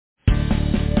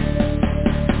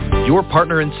Your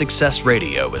Partner in Success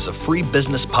Radio is a free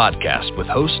business podcast with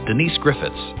host Denise Griffiths.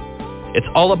 It's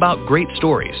all about great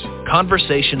stories,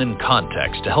 conversation, and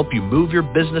context to help you move your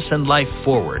business and life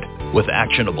forward with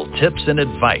actionable tips and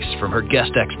advice from her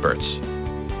guest experts.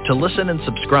 To listen and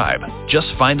subscribe, just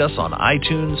find us on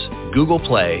iTunes, Google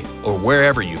Play, or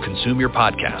wherever you consume your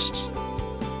podcasts.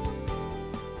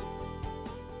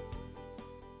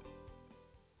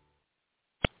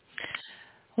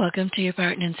 Welcome to Your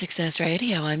Partner in Success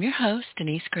Radio. I'm your host,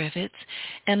 Denise Griffiths,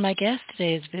 and my guest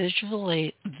today is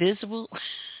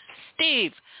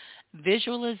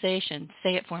visualization,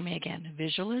 say it for me again,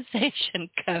 visualization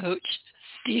coach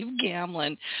Steve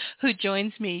Gamlin, who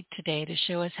joins me today to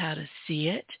show us how to see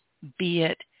it, be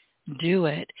it, do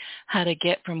it, how to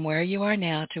get from where you are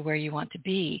now to where you want to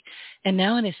be. And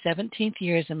now in his 17th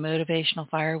year as a motivational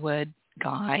firewood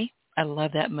guy, I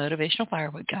love that, motivational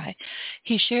firewood guy,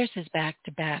 he shares his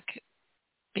back-to-back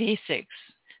basics.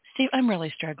 Steve, I'm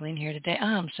really struggling here today.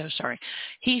 I'm so sorry.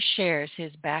 He shares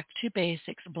his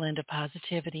back-to-basics blend of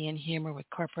positivity and humor with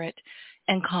corporate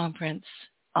and conference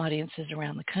audiences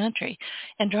around the country.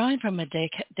 And drawing from a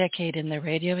decade in the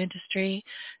radio industry,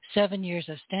 7 years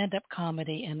of stand-up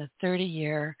comedy, and a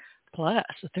 30-plus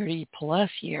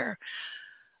year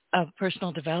of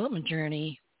personal development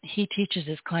journey, he teaches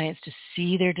his clients to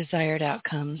see their desired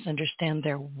outcomes, understand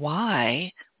their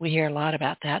why. We hear a lot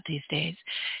about that these days,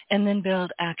 and then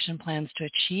build action plans to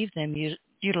achieve them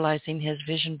utilizing his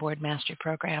Vision Board Mastery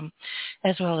Program,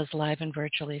 as well as live and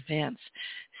virtual events.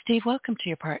 Steve, welcome to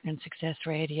Your Partner in Success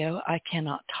Radio. I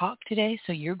cannot talk today,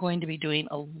 so you're going to be doing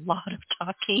a lot of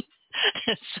talking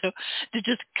so to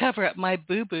just cover up my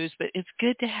boo-boos, but it's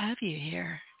good to have you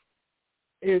here.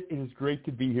 It is great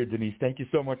to be here, Denise. Thank you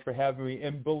so much for having me.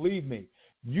 And believe me,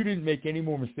 you didn't make any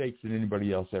more mistakes than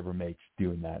anybody else ever makes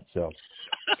doing that. So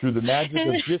through the magic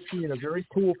of just being a very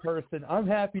cool person, I'm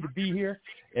happy to be here,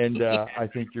 and I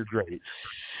think you're great.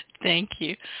 Thank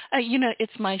you.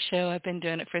 It's my show. I've been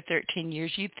doing it for 13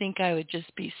 years. You'd think I would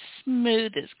just be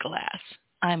smooth as glass.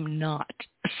 I'm not.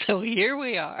 So here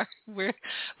we are. We're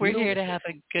here to have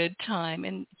a good time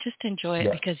and just enjoy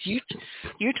it, because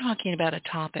you're talking about a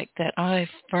topic that I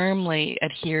firmly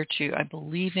adhere to. I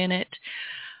believe in it.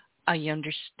 I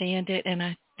understand it. And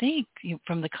I think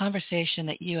from the conversation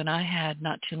that you and I had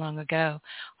not too long ago,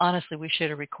 honestly, we should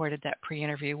have recorded that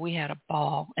pre-interview. We had a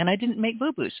ball, and I didn't make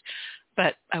boo-boos,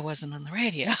 but I wasn't on the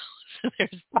radio. So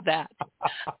there's that.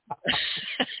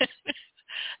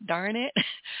 Darn it.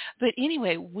 But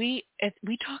anyway, we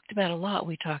talked about a lot.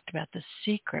 We talked about the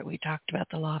secret. We talked about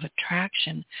the law of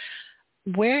attraction.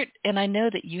 And I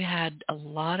know that you had a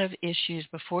lot of issues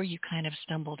before you kind of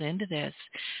stumbled into this.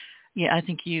 Yeah, I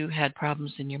think you had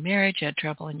problems in your marriage, you had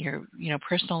trouble in your,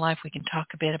 personal life. We can talk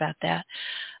a bit about that.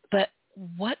 But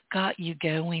what got you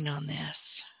going on this?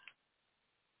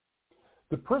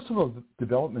 The personal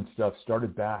development stuff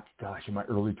started back, in my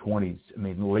early 20s. I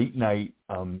mean, late night,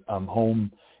 I'm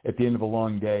home at the end of a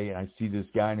long day, and I see this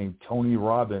guy named Tony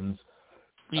Robbins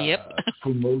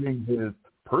promoting his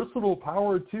Personal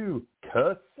Power 2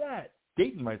 cassette,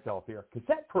 dating myself here,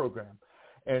 cassette program.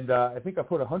 And I think I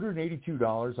put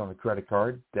 $182 on a credit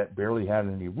card that barely had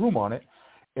any room on it,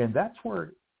 and that's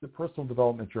where the personal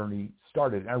development journey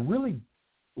started. And I really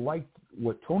liked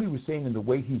what Tony was saying and the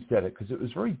way he said it, because it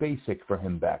was very basic for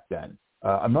him back then.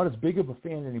 I'm not as big of a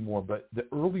fan anymore, but the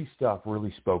early stuff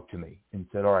really spoke to me and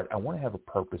said, all right, I want to have a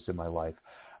purpose in my life.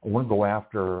 I want to go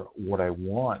after what I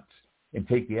want and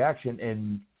take the action.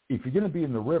 And if you're going to be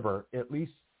in the river, at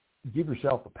least give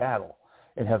yourself a paddle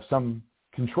and have some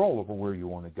control over where you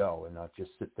want to go and not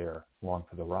just sit there along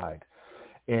for the ride.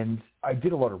 And I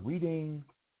did a lot of reading,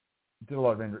 did a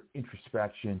lot of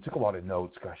introspection, took a lot of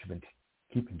notes. Gosh, I've been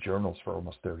keeping journals for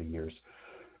almost 30 years.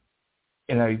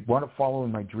 And I wound up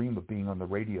following my dream of being on the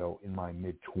radio in my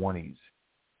mid-20s.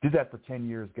 Did that for 10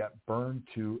 years, got burned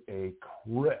to a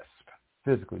crisp,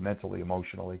 physically, mentally,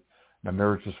 emotionally. My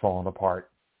marriage was falling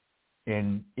apart.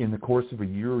 And in the course of a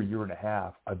year and a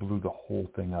half, I blew the whole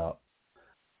thing up.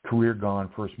 Career gone,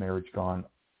 first marriage gone,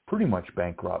 pretty much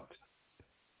bankrupt.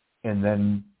 And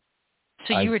then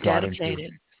So you were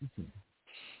devastated.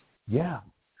 Yeah.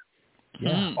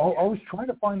 Always trying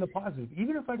to find the positive.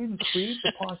 Even if I didn't create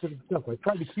the positive stuff, I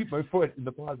tried to keep my foot in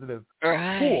the positive pool.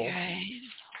 Right.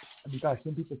 I mean, gosh,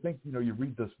 some people think, you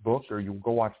read this book or you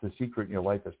go watch The Secret and your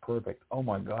life is perfect. Oh,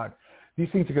 my God. These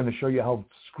things are going to show you how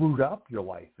screwed up your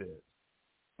life is.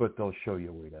 But they'll show you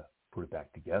a way to put it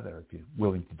back together if you're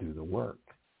willing to do the work.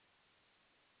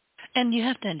 And you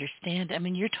have to understand, I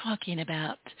mean, you're talking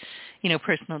about,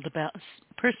 personal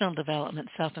development,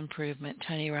 self-improvement,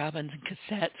 Tony Robbins and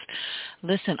cassettes.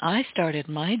 Listen, I started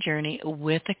my journey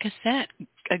with a cassette.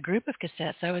 a group of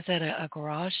cassettes. I was at a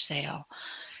garage sale,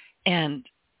 and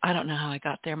I don't know how I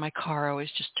got there. My car always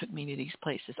just took me to these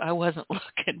places. I wasn't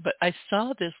looking, but I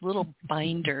saw this little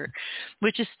binder,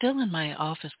 which is still in my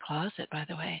office closet, by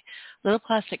the way, little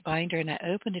plastic binder, and I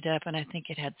opened it up, and I think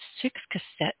it had 6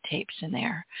 cassette tapes in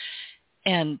there,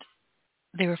 and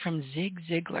they were from Zig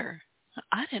Ziglar.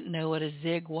 I didn't know what a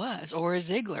Zig was or a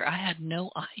Ziggler. I had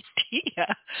no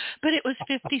idea, but it was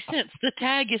 50 cents. The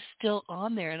tag is still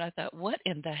on there, and I thought, what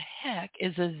in the heck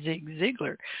is a Zig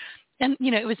Ziglar? And,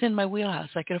 it was in my wheelhouse.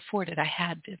 I could afford it. I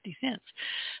had 50 cents.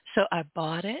 So I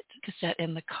bought it, cassette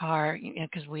in the car,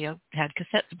 because we had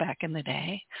cassettes back in the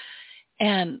day.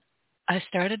 And I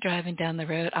started driving down the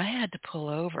road. I had to pull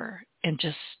over and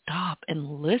just stop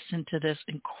and listen to this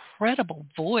incredible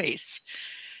voice.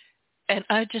 And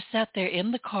I just sat there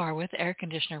in the car with the air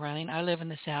conditioner running. I live in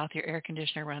the South. Your air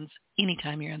conditioner runs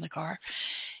anytime you're in the car.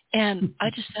 And I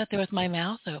just sat there with my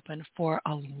mouth open for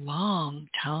a long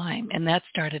time, and that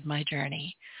started my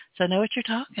journey. So I know what you're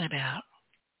talking about.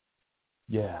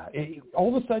 Yeah.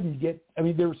 All of a sudden you get,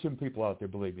 there are some people out there,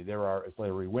 believe me, there are, as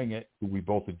Larry Wingett, who we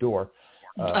both adore,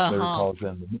 Larry calls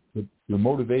them the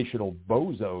motivational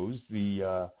bozos,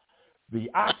 the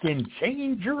I can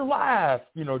change your life,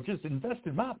 just invest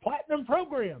in my platinum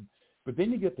program. But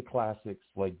then you get the classics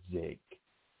like Zig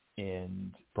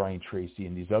and Brian Tracy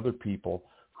and these other people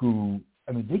who,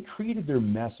 they created their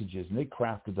messages and they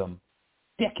crafted them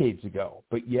decades ago,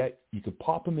 but yet you could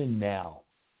pop them in now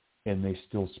and they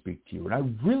still speak to you. And I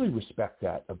really respect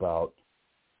that about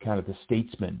kind of the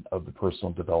statesmen of the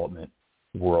personal development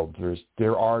world.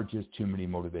 There are just too many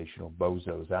motivational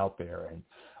bozos out there, and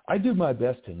I do my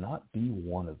best to not be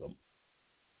one of them.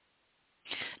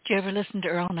 Do you ever listen to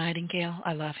Earl Nightingale?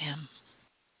 I love him.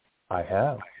 I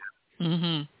have.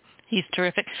 Mm-hmm. He's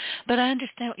terrific. But I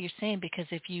understand what you're saying, because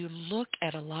if you look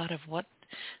at a lot of what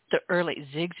the early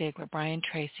Zig Ziglar, Brian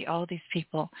Tracy, all of these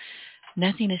people,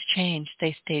 nothing has changed.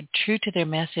 They stayed true to their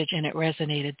message, and it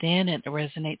resonated then, and it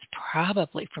resonates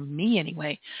probably, for me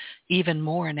anyway, even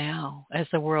more now as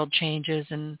the world changes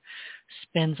and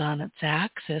spins on its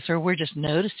axis, or we're just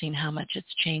noticing how much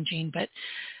it's changing. But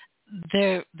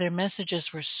their messages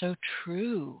were so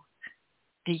true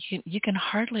that you can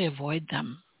hardly avoid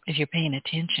them if you're paying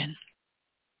attention.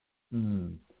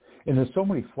 And there's so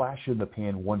many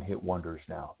flash-in-the-pan one-hit wonders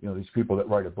now. These people that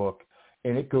write a book,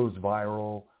 and it goes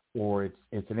viral, or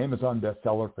it's an Amazon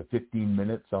bestseller for 15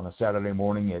 minutes on a Saturday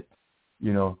morning at,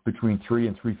 between 3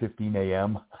 and 3:15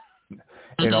 a.m.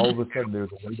 And all of a sudden there's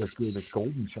a latest greatest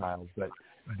golden child. But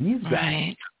these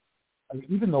guys,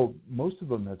 even though most of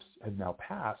them have now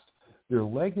passed, their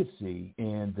legacy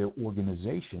and their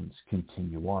organizations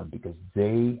continue on because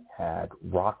they had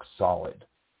rock solid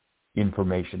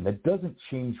information that doesn't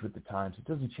change with the times. It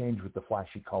doesn't change with the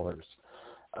flashy colors.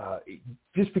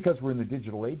 Just because we're in the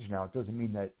digital age now, it doesn't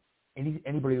mean that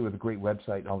anybody with a great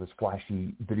website and all this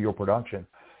flashy video production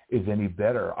is any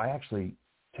better. I actually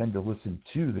tend to listen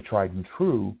to the tried and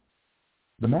true,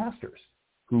 the masters,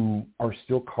 who are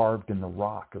still carved in the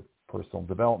rock of personal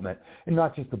development, and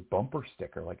not just a bumper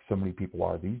sticker like so many people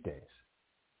are these days.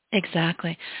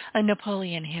 Exactly.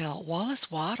 Napoleon Hill, Wallace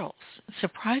Wattles.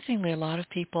 Surprisingly, a lot of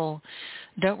people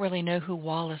don't really know who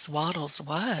Wallace Wattles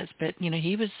was, but,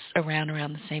 he was around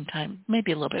the same time,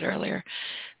 maybe a little bit earlier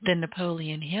than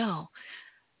Napoleon Hill.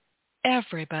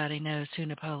 Everybody knows who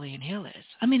Napoleon Hill is.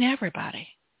 Everybody.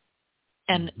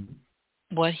 And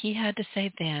what he had to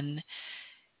say then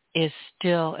is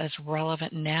still as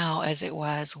relevant now as it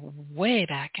was way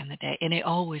back in the day, and it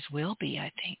always will be,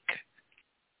 I think.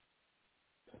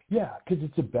 Yeah, because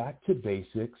it's a back to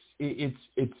basics.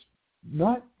 It's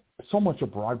not so much a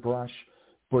broad brush,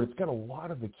 but it's got a lot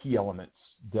of the key elements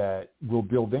that will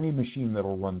build any machine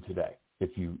that'll run today.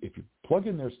 If you plug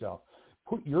in their stuff,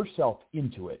 put yourself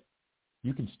into it,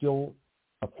 you can still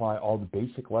apply all the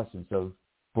basic lessons of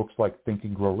books like Think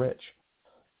and Grow Rich,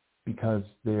 because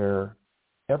they're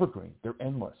evergreen, they're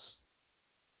endless,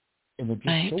 and they're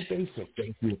just so basic that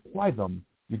if you apply them,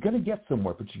 you're going to get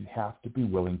somewhere, but you have to be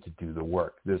willing to do the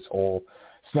work. This whole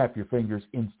snap your fingers,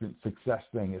 instant success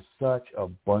thing is such a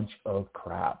bunch of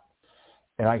crap.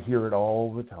 And I hear it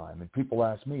all the time. And people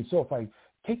ask me, so if I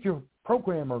take your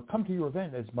program or come to your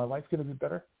event, is my life going to be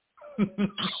better?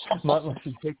 Not unless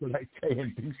you take what I say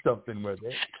and do something with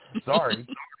it. Sorry.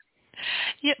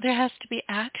 Yeah, there has to be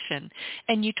action.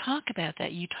 And you talk about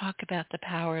that. You talk about the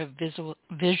power of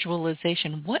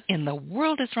visualization. What in the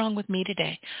world is wrong with me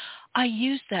today? I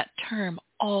use that term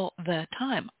all the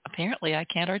time. Apparently, I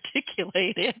can't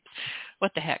articulate it.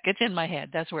 What the heck? It's in my head.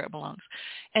 That's where it belongs.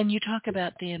 And you talk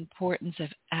about the importance of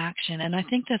action. And I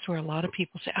think that's where a lot of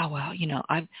people say, oh, well,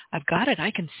 I've got it.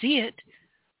 I can see it.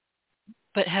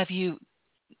 But have you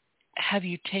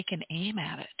taken aim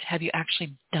at it? Have you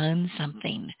actually done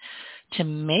something to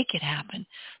make it happen?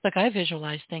 Look, I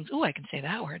visualize things. Oh, I can say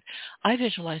that word. I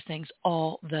visualize things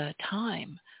all the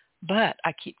time, but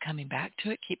I keep coming back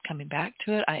to it.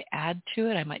 I add to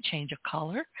it. I might change a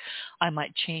color. I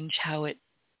might change how it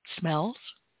smells.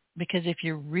 Because if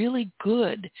you're really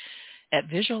good at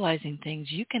visualizing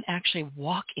things, you can actually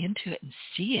walk into it and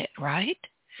see it, right?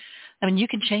 I mean, you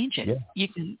can change it. Yeah. You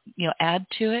can, add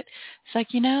to it. It's like,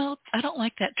 I don't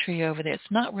like that tree over there. It's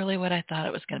not really what I thought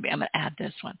it was going to be. I'm going to add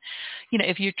this one.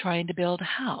 If you're trying to build a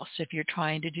house, if you're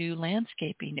trying to do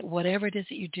landscaping, whatever it is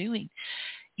that you're doing,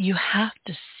 you have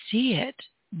to see it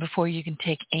before you can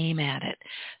take aim at it.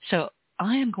 So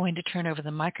I am going to turn over the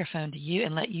microphone to you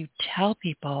and let you tell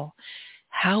people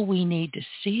how we need to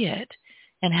see it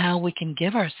and how we can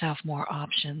give ourselves more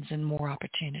options and more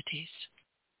opportunities.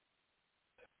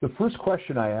 The first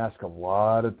question I ask a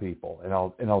lot of people, and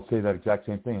I'll say that exact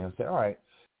same thing. I'll say, all right,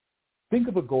 think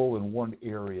of a goal in one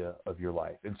area of your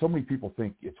life. And so many people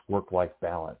think it's work-life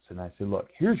balance. And I say, look,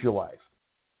 here's your life: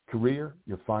 career,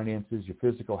 your finances, your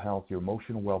physical health, your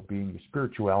emotional well-being, your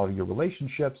spirituality, your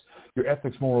relationships, your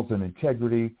ethics, morals, and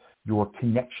integrity, your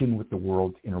connection with the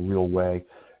world in a real way,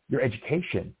 your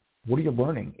education. What are you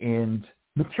learning? And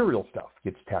material stuff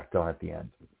gets tacked on at the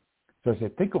end. So I say,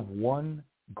 think of one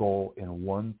goal in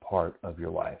one part of your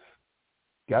life.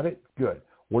 Got it? Good.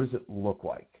 What does it look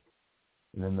like?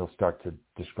 And then they'll start to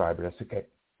describe it. I say, okay,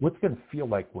 what's it going to feel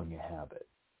like when you have it?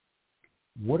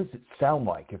 What does it sound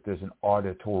like if there's an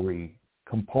auditory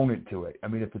component to it? I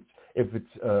mean, if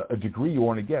it's a degree you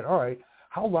want to get, all right,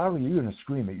 how loud are you going to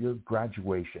scream at your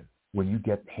graduation when you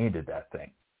get handed that thing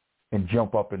and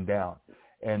jump up and down?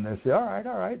 And they say, all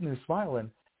right, and they're smiling.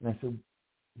 And I said,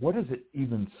 what does it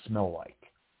even smell like?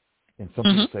 And some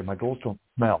people say, my goals don't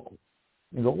smell.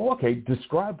 You go, well, okay,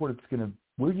 describe where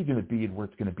you're going to be and what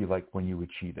it's going to be like when you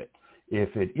achieve it.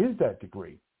 If it is that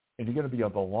degree, and you're going to be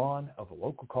on the lawn of a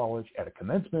local college at a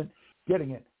commencement,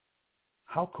 getting it,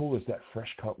 how cool is that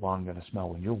fresh cut lawn going to smell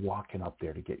when you're walking up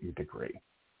there to get your degree?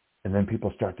 And then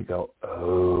people start to go,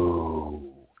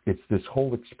 oh, it's this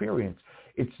whole experience.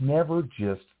 It's never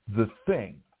just the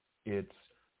thing. It's,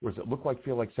 what does it look like,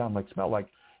 feel like, sound like, smell like?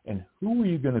 And who are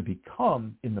you going to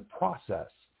become in the process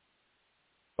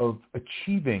of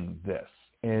achieving this?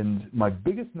 And my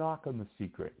biggest knock on The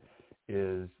Secret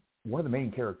is one of the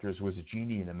main characters was a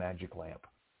genie in a magic lamp.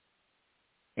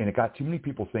 And it got too many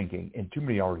people thinking, and too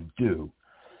many already do,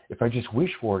 if I just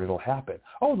wish for it, it'll happen.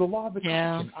 Oh, the law of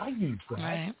attraction. Yeah. I use that.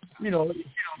 Right.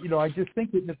 I just think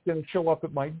it's going to show up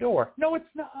at my door. No, it's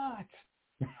not.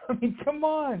 I mean, come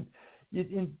on.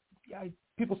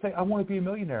 People say, I want to be a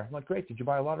millionaire. I'm like, great. Did you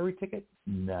buy a lottery ticket?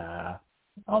 Nah,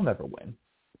 I'll never win.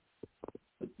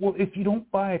 Well, if you don't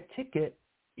buy a ticket,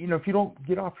 if you don't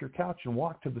get off your couch and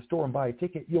walk to the store and buy a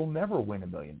ticket, you'll never win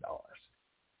 $1 million.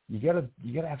 You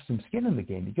gotta have some skin in the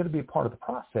game. You gotta be a part of the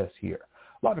process here.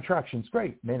 Law of attraction is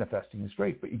great. Manifesting is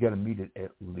great, but you gotta meet it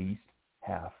at least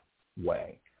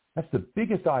halfway. That's the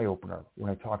biggest eye opener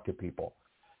when I talk to people.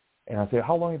 And I say,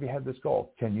 how long have you had this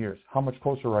goal? 10 years. How much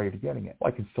closer are you to getting it?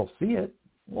 Well, I can still see it.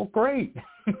 Well, great.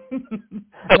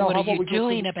 But what are you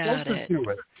doing about it?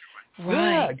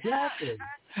 Right. Yeah, exactly.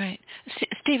 Right.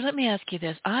 Steve, let me ask you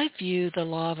this. I view the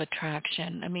law of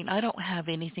attraction, I mean, I don't have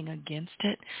anything against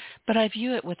it, but I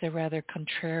view it with a rather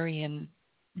contrarian,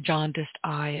 jaundiced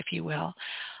eye, if you will.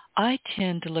 I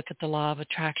tend to look at the law of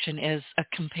attraction as a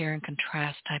compare and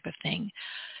contrast type of thing.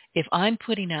 If I'm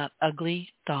putting out ugly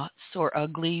thoughts or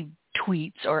ugly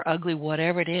tweets or ugly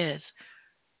whatever it is,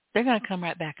 they're going to come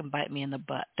right back and bite me in the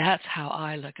butt. That's how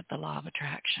I look at the law of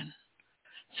attraction.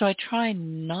 So I try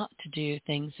not to do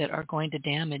things that are going to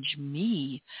damage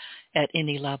me at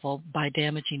any level by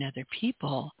damaging other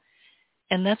people.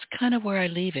 And that's kind of where I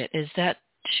leave it. Is that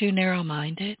too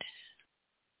narrow-minded?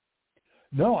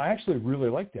 No, I actually really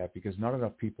like that because not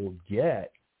enough people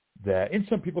get that. And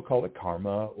some people call it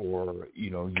karma or, you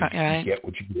get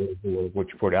what you give or what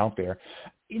you put out there.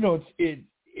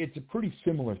 It's a pretty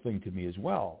similar thing to me as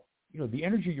well. The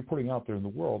energy you're putting out there in the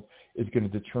world is going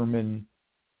to determine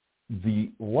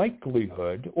the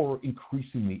likelihood or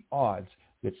increasing the odds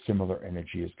that similar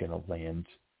energy is going to land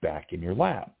back in your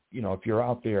lap. If you're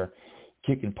out there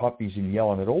kicking puppies and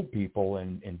yelling at old people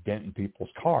and denting people's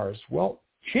cars, well,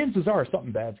 chances are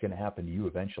something bad's going to happen to you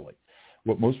eventually.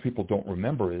 What most people don't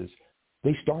remember is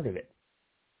they started it.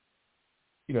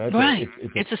 Right.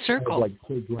 It's a circle. Like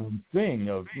playground thing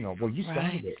of, well, you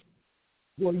started it.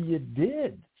 Well, you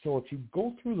did. So if you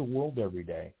go through the world every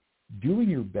day, doing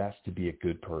your best to be a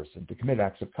good person, to commit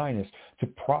acts of kindness, to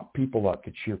prop people up,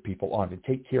 to cheer people on, to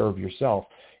take care of yourself,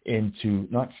 and to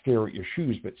not stare at your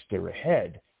shoes but stare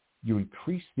ahead, you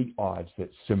increase the odds that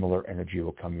similar energy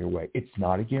will come your way. It's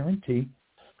not a guarantee.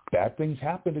 Bad things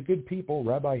happen to good people.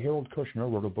 Rabbi Harold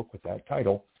Kushner wrote a book with that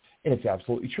title, and it's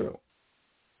absolutely true.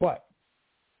 But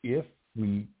if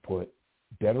we put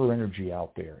better energy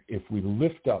out there, if we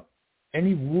lift up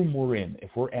any room we're in,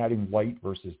 if we're adding light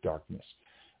versus darkness,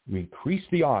 we increase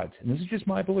the odds, and this is just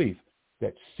my belief,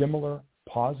 that similar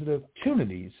positive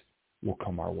opportunities will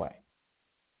come our way.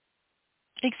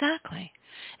 Exactly.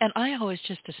 And I always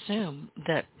just assume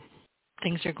that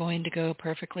things are going to go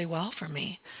perfectly well for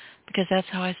me because that's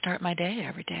how I start my day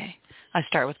every day. I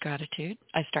start with gratitude.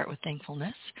 I start with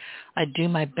thankfulness. I do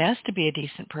my best to be a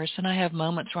decent person. I have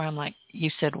moments where I'm like, you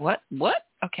said what? What?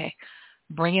 Okay,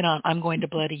 bring it on. I'm going to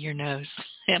bloody your nose,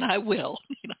 and I will.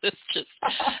 It's just,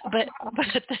 but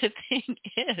the thing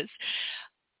is,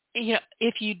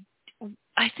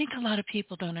 I think a lot of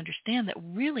people don't understand that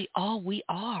really all we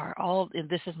are, and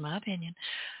this is my opinion,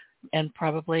 and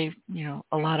probably,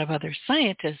 a lot of other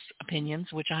scientists' opinions,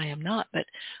 which I am not, but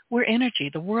we're energy.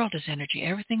 The world is energy.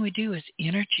 Everything we do is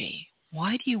energy.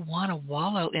 Why do you want to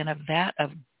wallow in a vat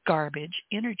of garbage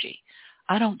energy?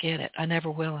 I don't get it. I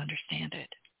never will understand it.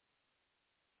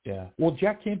 Yeah. Well,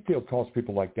 Jack Canfield calls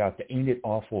people like that the Ain't It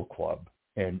Awful Club.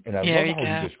 And I love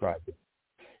how he described it.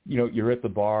 You're at the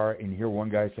bar and you hear one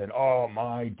guy said, oh,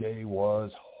 my day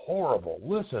was horrible.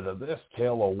 Listen to this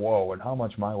tale of woe and how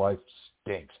much my life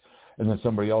stinks. And then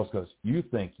somebody else goes, you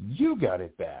think you got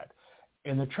it bad.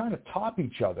 And they're trying to top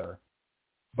each other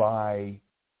by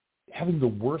having the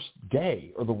worst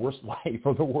day or the worst life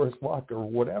or the worst luck or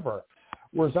whatever.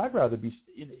 Whereas I'd rather be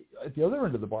at the other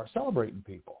end of the bar celebrating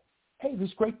people. Hey,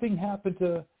 this great thing happened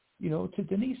to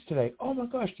Denise today. Oh, my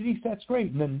gosh, Denise, that's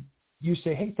great. And then you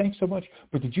say, hey, thanks so much.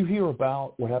 But did you hear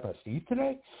about what happened to Steve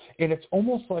today? And it's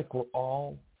almost like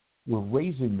we're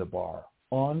raising the bar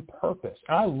on purpose.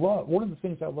 And one of the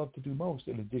things I love to do most,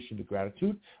 in addition to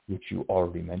gratitude, which you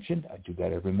already mentioned, I do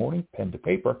that every morning, pen to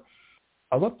paper.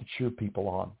 I love to cheer people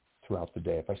on throughout the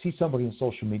day. If I see somebody on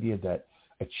social media that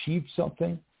achieved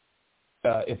something,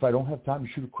 if I don't have time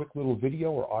to shoot a quick little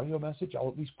video or audio message, I'll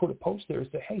at least put a post there and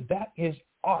say, hey, that is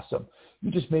awesome.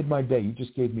 You just made my day. You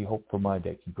just gave me hope for my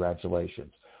day.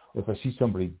 Congratulations. Or if I see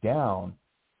somebody down,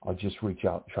 I'll just reach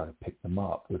out and try to pick them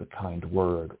up with a kind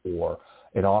word or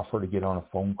an offer to get on a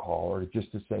phone call or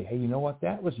just to say, hey, you know what?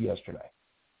 That was yesterday.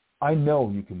 I know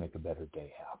you can make a better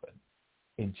day happen.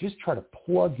 And just try to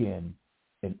plug in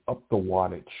and up the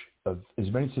wattage of as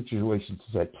many situations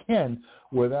as I can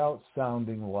without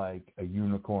sounding like a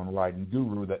unicorn riding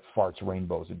guru that farts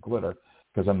rainbows and glitter,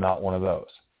 because I'm not one of those.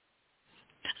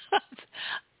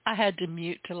 I had to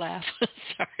mute to laugh.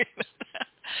 Sorry about that.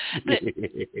 But,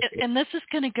 and this is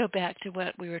going to go back to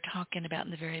what we were talking about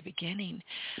in the very beginning.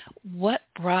 What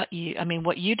brought you,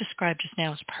 what you described just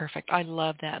now is perfect. I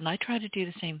love that. And I try to do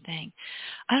the same thing.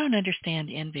 I don't understand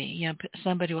envy.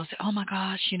 Somebody will say, oh my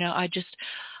gosh,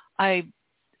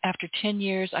 after 10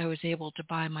 years, I was able to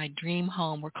buy my dream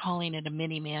home. We're calling it a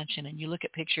mini mansion. And you look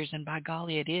at pictures and by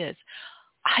golly, it is.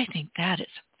 I think that is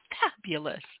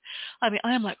fabulous.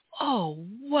 I'm like, oh,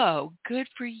 whoa, good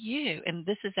for you. And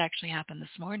this has actually happened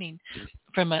this morning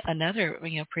from another,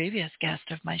 previous guest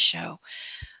of my show.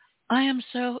 I am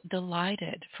so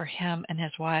delighted for him and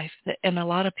his wife. And a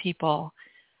lot of people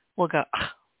will go,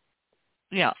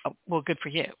 yeah, well, good for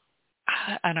you.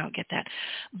 I don't get that.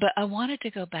 But I wanted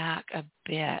to go back a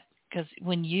bit because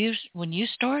when you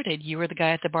started, you were the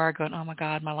guy at the bar going, oh, my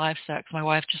God, my life sucks. My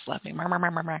wife just left me.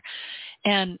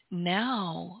 And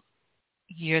now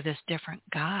you're this different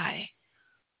guy.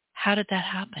 How did that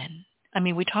happen?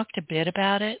 We talked a bit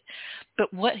about it,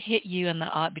 but what hit you in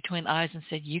the between the eyes and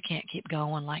said, you can't keep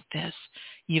going like this.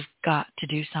 You've got to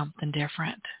do something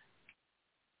different.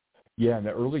 Yeah, in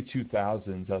the early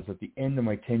 2000s, I was at the end of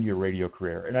my 10-year radio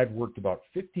career, and I'd worked about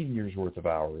 15 years worth of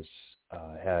hours,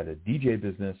 had a DJ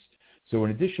business. So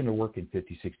in addition to working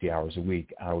 50, 60 hours a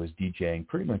week, I was DJing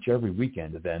pretty much every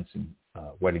weekend, events and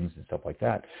weddings and stuff like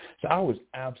that. So I was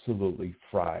absolutely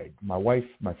fried. My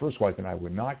first wife and I were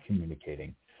not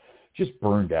communicating, just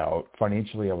burned out.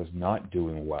 Financially, I was not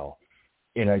doing well.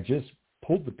 And I just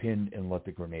pulled the pin and let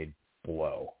the grenade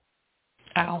blow.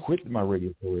 Ow. I quit my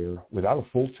radio career without a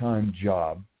full-time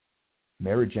job.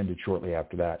 Marriage ended shortly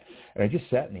after that. And I just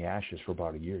sat in the ashes for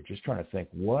about a year, just trying to think,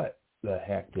 what the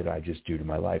heck did I just do to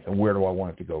my life? And where do I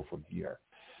want it to go from here?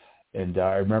 And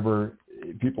I remember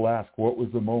people ask, what was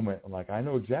the moment? I'm like, I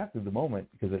know exactly the moment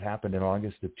because it happened in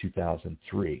August of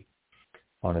 2003.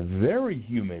 On a very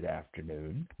humid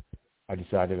afternoon, I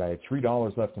decided I had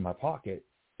 $3 left in my pocket,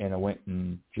 and I went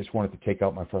and just wanted to take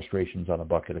out my frustrations on a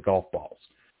bucket of golf balls.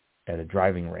 at a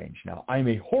driving range. Now, I'm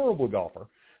a horrible golfer,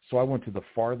 so I went to the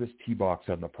farthest tee box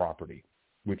on the property,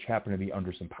 which happened to be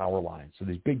under some power lines. So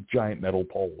these big, giant metal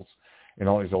poles and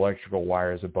all these electrical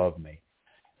wires above me.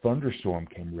 Thunderstorm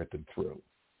came ripping through.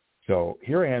 So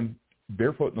here I am,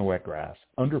 barefoot in the wet grass,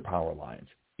 under power lines,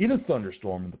 in a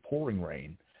thunderstorm in the pouring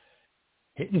rain,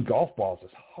 hitting golf balls as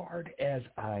hard as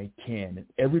I can. And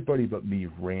everybody but me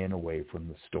ran away from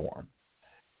the storm.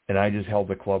 And I just held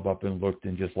the club up and looked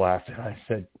and just laughed. And I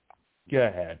said, go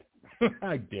ahead.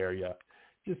 I dare you.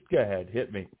 Just go ahead.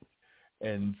 Hit me.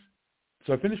 And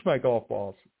so I finished my golf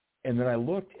balls. And then I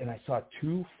looked and I saw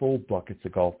 2 full buckets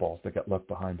of golf balls that got left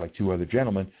behind by 2 other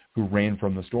gentlemen who ran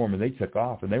from the storm, and they took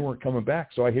off and they weren't coming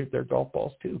back. So I hit their golf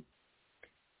balls too.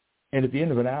 And at the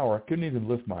end of an hour, I couldn't even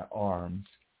lift my arms.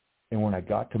 And when I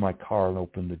got to my car and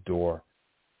opened the door,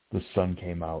 the sun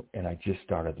came out and I just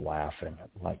started laughing.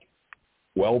 I'm like,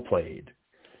 well played.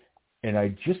 And I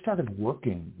just started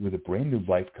working with a brand new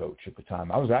life coach at the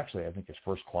time. I was actually, I think, his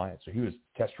first client. So he was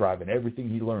test driving everything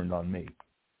he learned on me.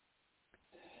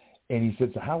 And he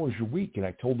said, so how was your week? And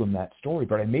I told him that story,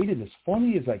 but I made it as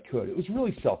funny as I could. It was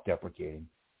really self-deprecating,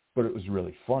 but it was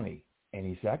really funny. And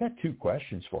he said, I got 2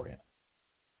 questions for you.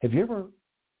 Have you ever,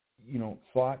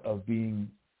 thought of being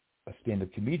a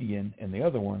stand-up comedian? And the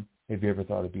other one, have you ever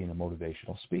thought of being a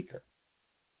motivational speaker?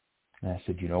 And I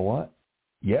said, you know what?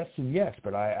 Yes and yes,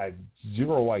 but I have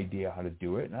zero idea how to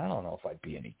do it, and I don't know if I'd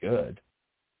be any good.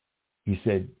 He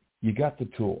said, you got the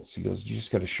tools. He goes, you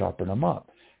just got to sharpen them up.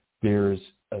 There's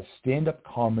a stand-up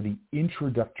comedy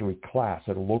introductory class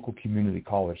at a local community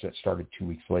college that started 2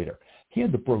 weeks later. He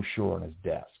had the brochure on his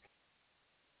desk.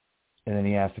 And then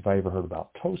he asked if I ever heard about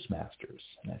Toastmasters.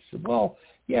 And I said, well,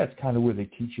 yeah, it's kind of where they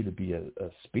teach you to be a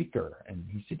speaker. And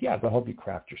he said, yeah, they'll help you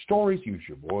craft your stories, use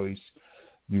your voice,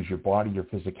 use your body, your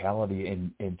physicality,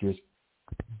 and just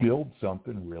build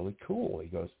something really cool. He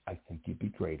goes, I think you'd be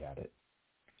great at it.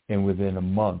 And within a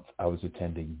month, I was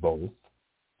attending both.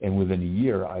 And within a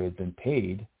year, I had been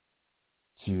paid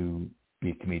to be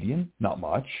a comedian, not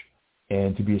much,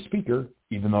 and to be a speaker,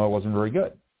 even though I wasn't very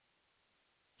good.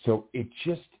 So it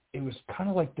was kind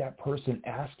of like that person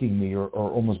asking me or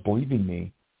almost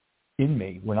believing in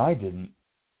me when I didn't,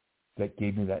 that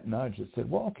gave me that nudge that said,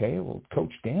 well, okay, well,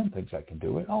 Coach Dan thinks I can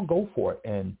do it. I'll go for it.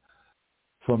 And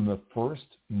from the first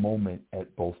moment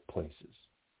at both places,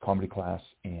 comedy class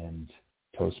and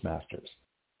Toastmasters,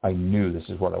 I knew this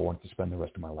is what I wanted to spend the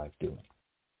rest of my life doing.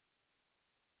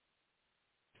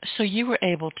 So you were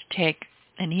able to take,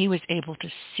 and he was able to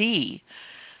see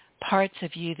parts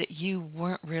of you that you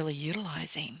weren't really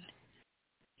utilizing.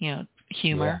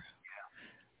 Humor,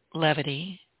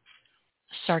 levity,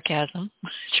 sarcasm,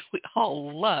 which we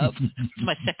all love. It's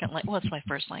my second language. Well, it's my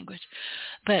first language.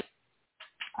 But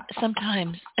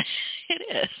sometimes it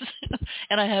is.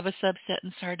 And I have a subset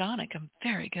in sardonic. I'm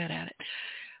very good at it.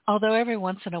 Although every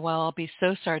once in a while I'll be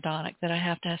so sardonic that I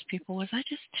have to ask people, was I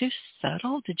just too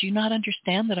subtle? Did you not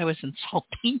understand that I was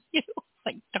insulting you?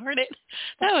 Like, darn it,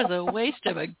 that was a waste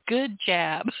of a good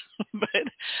jab.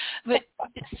 but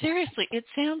seriously, it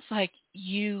sounds like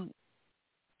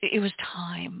it was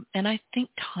time. And I think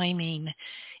timing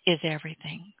is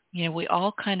everything. We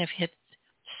all kind of hit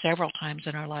several times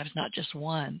in our lives, not just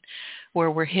one,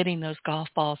 where we're hitting those golf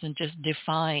balls and just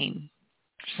defying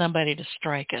somebody to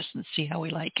strike us and see how we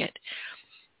like it.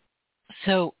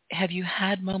 So have you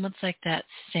had moments like that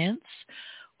since?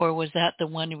 Or was that the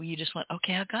one where you just went,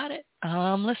 okay, I got it.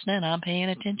 I'm listening. I'm paying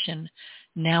attention.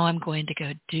 Now I'm going to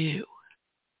go do.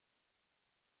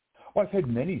 Well, I've had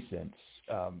many since.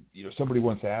 Somebody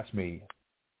once asked me,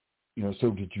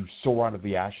 so did you soar out of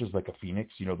the ashes like a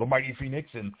phoenix, the mighty phoenix?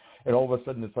 And all of a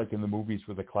sudden it's like in the movies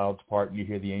where the clouds part and you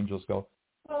hear the angels go,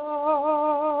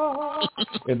 ah,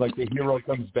 and like the hero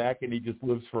comes back and he just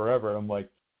lives forever. I'm like,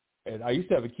 and I used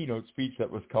to have a keynote speech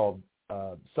that was called,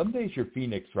 some days your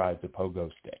phoenix rides a pogo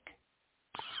stick,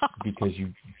 because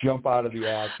you jump out of the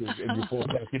ashes and you pull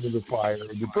back into the fire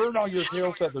and you burn all your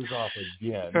tail feathers off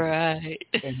again. Right.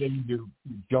 And then you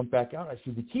jump back out. I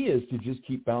said, the key is to just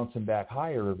keep bouncing back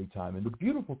higher every time. And the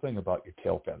beautiful thing about your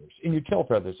tail feathers, and your tail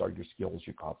feathers are your skills,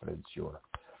 your confidence, your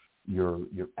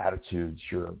attitudes,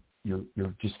 your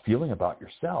just feeling about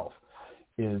yourself,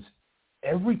 is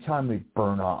every time they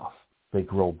burn off, they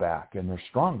grow back and they're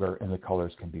stronger and the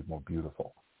colors can be more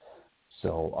beautiful.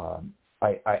 So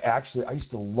I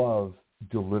used to love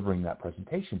delivering that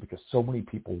presentation because so many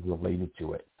people related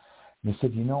to it. And they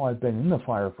said, I've been in the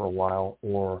fire for a while,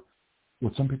 or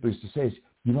what some people used to say is,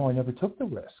 I never took the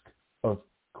risk of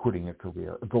quitting a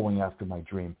career or going after my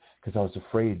dream because I was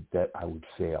afraid that I would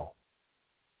fail.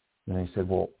 And I said,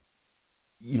 well,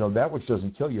 that which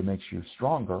doesn't kill you makes you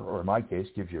stronger, or in my case,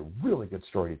 gives you a really good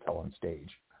story to tell on stage.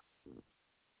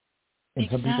 And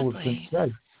some people have since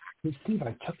said, "Hey, Steve,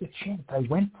 I took a chance. I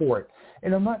went for it."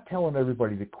 And I'm not telling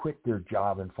everybody to quit their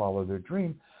job and follow their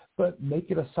dream, but make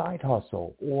it a side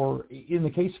hustle. Or in the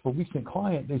case of a recent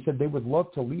client, they said they would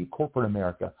love to leave corporate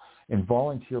America and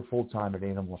volunteer full-time at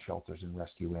animal shelters and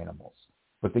rescue animals.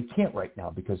 But they can't right now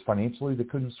because financially they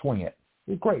couldn't swing it.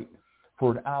 Well, great.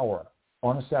 For an hour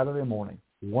on a Saturday morning,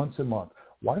 once a month,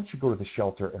 why don't you go to the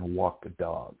shelter and walk the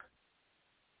dog?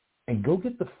 And go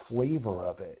get the flavor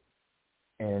of it.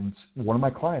 And one of my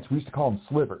clients, we used to call them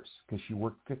slivers because she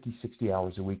worked 50, 60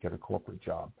 hours a week at a corporate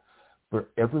job.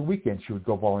 But every weekend she would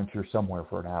go volunteer somewhere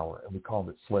for an hour, and we called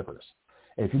it slivers.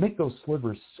 And if you make those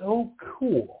slivers so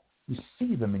cool, you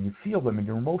see them and you feel them and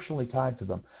you're emotionally tied to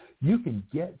them, you can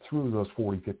get through those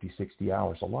 40, 50, 60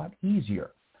 hours a lot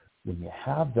easier when you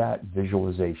have that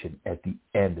visualization at the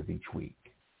end of each week.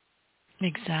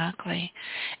 Exactly.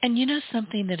 And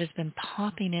something that has been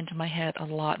popping into my head a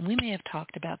lot, and we may have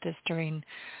talked about this during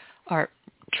our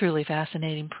truly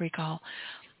fascinating pre-call,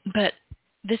 but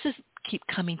this is keep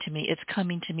coming to me. It's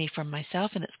coming to me from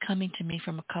myself, and it's coming to me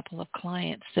from a couple of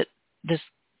clients that this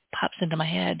pops into my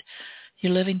head.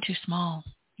 You're living too small.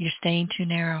 You're staying too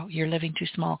narrow. You're living too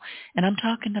small. And I'm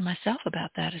talking to myself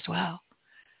about that as well.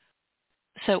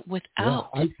 So without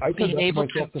I being able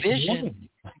to vision, morning.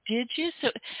 did you?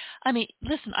 So,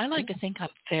 listen, I like to think I'm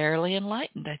fairly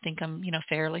enlightened. I think I'm,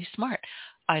 fairly smart.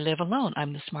 I live alone.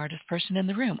 I'm the smartest person in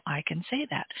the room. I can say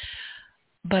that.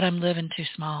 But I'm living too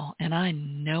small, and I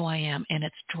know I am, and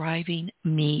it's driving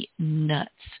me nuts.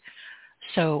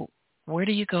 So where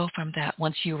do you go from that?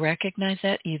 Once you recognize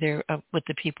that, either with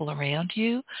the people around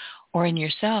you or in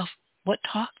yourself, what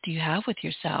talk do you have with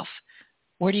yourself?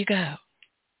 Where do you go?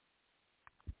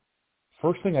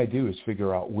 First thing I do is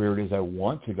figure out where it is I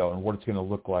want to go and what it's going to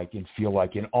look like and feel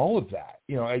like in all of that.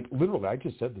 I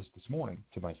just said this morning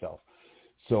to myself.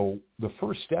 So the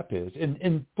first step is,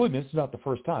 and believe me, this is not the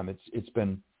first time. It's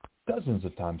been dozens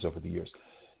of times over the years.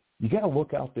 You got to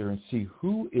look out there and see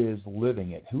who is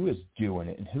living it, who is doing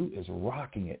it, and who is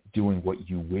rocking it, doing what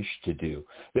you wish to do.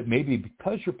 That maybe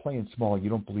because you're playing small, you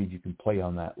don't believe you can play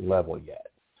on that level yet.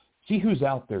 See who's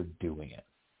out there doing it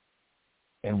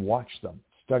and watch them,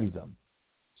 study them.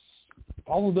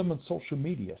 Follow them on social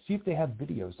media. See if they have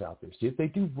videos out there. See if they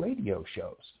do radio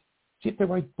shows. See if they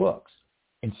write books.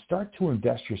 And start to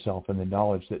invest yourself in the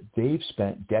knowledge that they've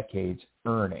spent decades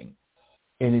earning.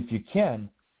 And if you can,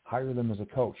 hire them as a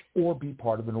coach or be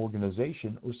part of an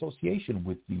organization or association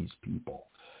with these people.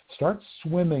 Start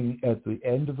swimming at the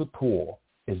end of the pool,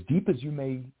 as deep as you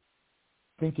may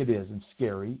think it is and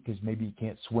scary because maybe you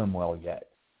can't swim well yet.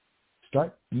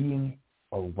 Start being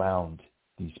around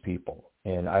these people.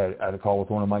 And I had a call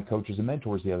with one of my coaches and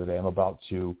mentors the other day. I'm about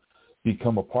to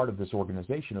become a part of this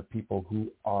organization of people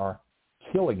who are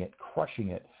killing it, crushing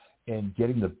it, and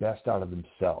getting the best out of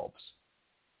themselves.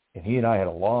 And he and I had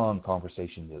a long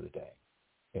conversation the other day.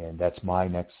 And that's my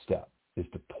next step, is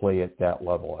to play at that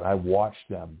level. And I watched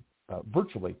them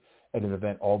virtually at an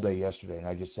event all day yesterday. And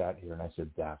I just sat here and I said,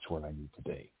 that's where I need to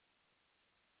be.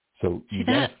 So you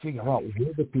got to figure out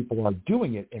where the people are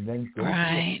doing it and then go be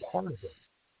a part of it.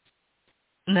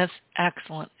 And that's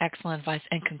excellent, excellent advice.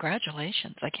 And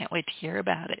congratulations. I can't wait to hear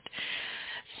about it.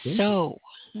 So,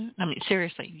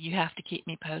 seriously, you have to keep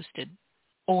me posted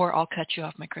or I'll cut you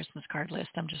off my Christmas card list.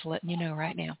 I'm just letting you know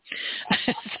right now.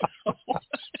 So,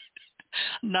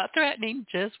 not threatening,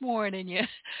 just warning you.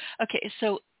 Okay,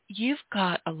 so you've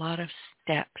got a lot of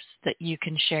steps that you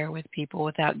can share with people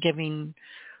without giving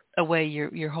away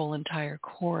your whole entire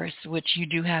course, which you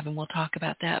do have, and we'll talk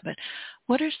about that. But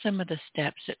what are some of the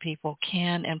steps that people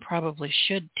can and probably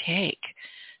should take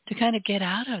to kind of get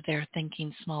out of their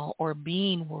thinking small or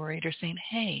being worried or saying,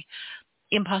 hey,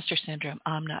 imposter syndrome,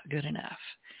 I'm not good enough?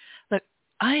 Look,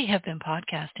 I have been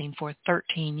podcasting for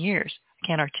 13 years. I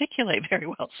can't articulate very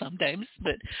well sometimes,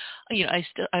 but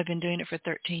I've been doing it for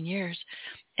 13 years.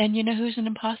 And you know who's an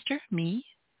imposter? Me.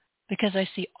 Because I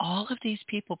see all of these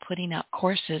people putting out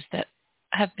courses that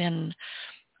have been,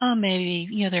 maybe,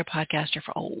 they're a podcaster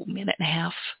for a minute and a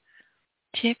half.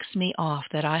 Ticks me off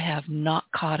that I have not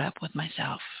caught up with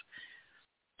myself.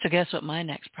 So guess what my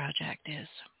next project is?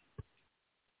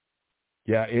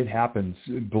 Yeah, it happens.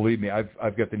 Believe me,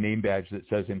 I've got the name badge that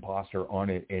says imposter on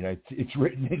it, and it's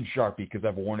written in Sharpie because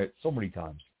I've worn it so many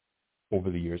times over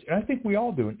the years. And I think we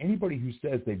all do. And anybody who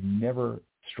says they've never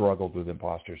struggled with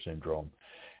imposter syndrome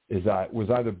was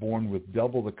either born with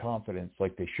double the confidence,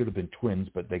 like they should have been twins,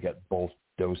 but they got both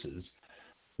doses,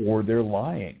 or they're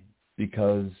lying.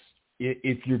 Because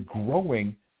if you're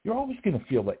growing, you're always going to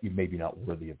feel that you're maybe not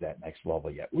worthy of that next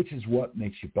level yet, which is what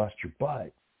makes you bust your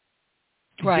butt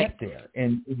to get there.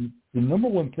 And the number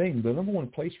one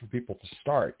place for people to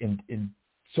start, in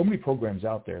so many programs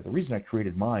out there, the reason I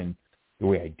created mine the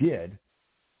way I did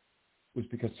was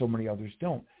because so many others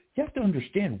don't. You have to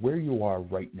understand where you are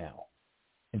right now.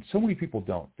 And so many people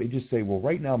don't. They just say, well,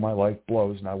 right now my life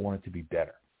blows and I want it to be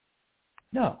better.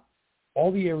 No. All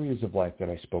the areas of life that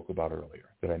I spoke about earlier,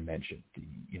 that I mentioned,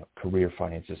 career,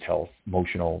 finances, health,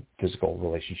 emotional, physical,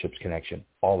 relationships, connection,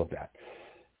 all of that.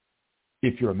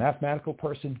 If you're a mathematical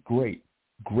person, great.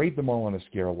 Grade them all on a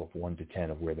scale of 1 to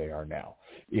 10 of where they are now.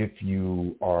 If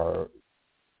you are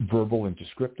verbal and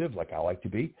descriptive, like I like to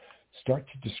be, start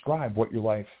to describe what your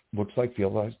life looks like,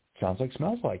 feels like, sounds like,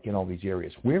 smells like in all these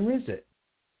areas. Where is it?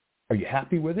 Are you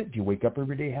happy with it? Do you wake up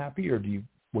every day happy, or do you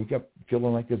wake up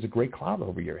feeling like there's a gray cloud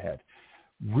over your head?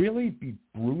 Really be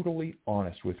brutally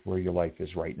honest with where your life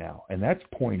is right now. And that's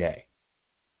point A.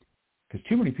 Because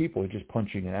too many people are just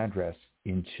punching an address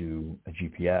into a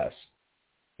GPS,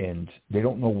 and they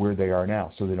don't know where they are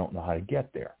now, so they don't know how to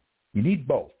get there. You need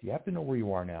both. You have to know where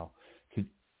you are now to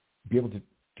be able to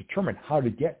determine how to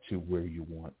get to where you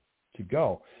want to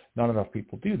go. Not enough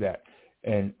people do that.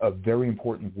 And a very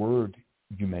important word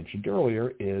you mentioned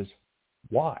earlier is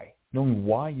why. Knowing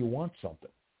why you want something.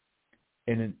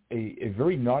 And a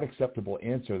very not acceptable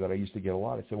answer that I used to get a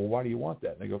lot, I said, well, why do you want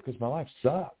that? And they go, because my life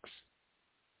sucks.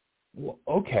 Well,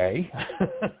 okay.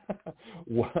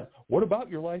 What about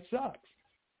your life sucks?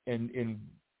 And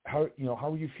how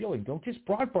are you feeling? Don't just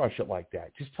broad brush it like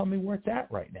that. Just tell me where it's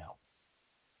at right now.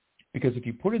 Because if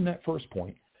you put in that first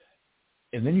point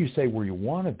and then you say where you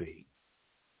want to be,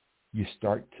 you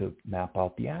start to map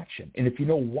out the action. And if you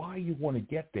know why you want to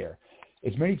get there,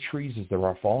 as many trees as there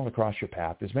are falling across your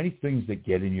path, as many things that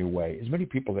get in your way, as many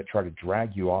people that try to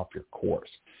drag you off your course,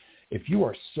 if you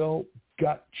are so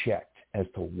gut checked as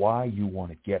to why you want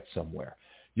to get somewhere,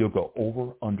 you'll go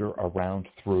over, under, around,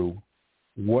 through,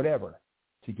 whatever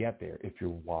to get there if your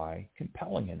why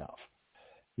compelling enough.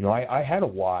 I had a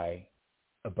why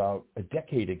about a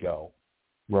decade ago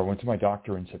where I went to my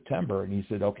doctor in September and he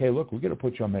said, okay, look, we're going to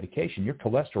put you on medication. Your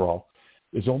cholesterol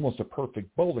is almost a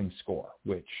perfect bowling score,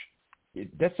 which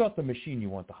that's not the machine you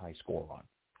want the high score on.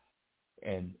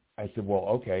 And I said, well,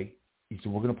 okay. He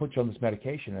said, we're going to put you on this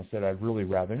medication. I said, I'd really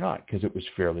rather not, because it was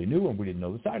fairly new and we didn't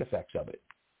know the side effects of it.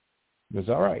 He goes,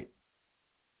 all right,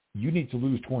 you need to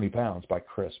lose 20 pounds by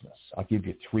Christmas. I'll give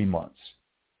you 3 months.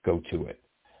 Go to it.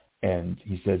 And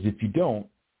he says, if you don't,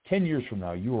 10 years from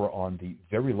now, you are on the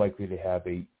very likely to have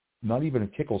not even a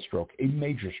tickle stroke, a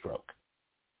major stroke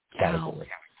category. Wow.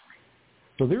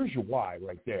 So there's your why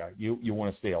right there. You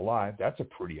want to stay alive. That's a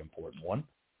pretty important one.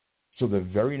 So the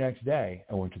very next day,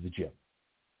 I went to the gym.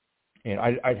 And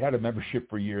I'd had a membership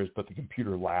for years, but the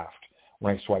computer laughed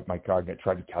when I swiped my card and it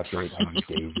tried to calculate how many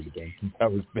days of the game I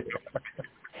was there.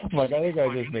 I'm like, I think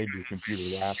I just made the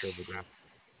computer laugh over there.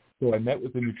 So I met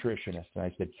with the nutritionist, and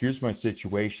I said, here's my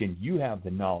situation. You have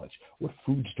the knowledge. What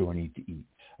foods do I need to eat?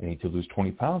 I need to lose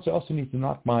 20 pounds. I also need to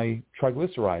knock my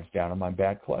triglycerides down and my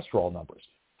bad cholesterol numbers.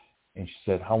 And she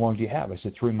said, how long do you have? I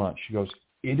said, 3 months. She goes,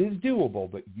 it is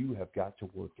doable, but you have got to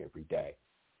work every day.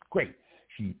 Great.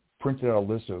 She printed out a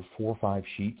list of 4 or 5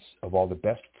 sheets of all the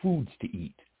best foods to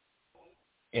eat.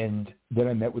 And then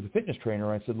I met with the fitness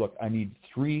trainer. I said, look, I need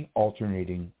 3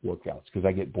 alternating workouts because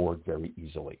I get bored very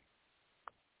easily.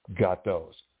 Got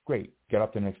those. Great. Got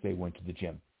up the next day, went to the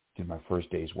gym, did my first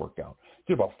day's workout.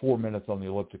 Did about 4 minutes on the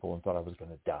elliptical and thought I was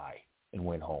going to die and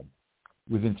went home.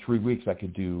 Within 3 weeks, I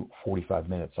could do 45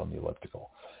 minutes on the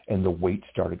elliptical, and the weight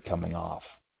started coming off.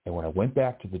 And when I went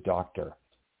back to the doctor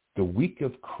the week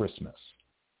of Christmas,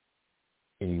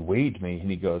 and he weighed me, and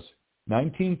he goes,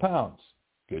 19 pounds.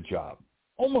 Good job.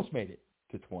 Almost made it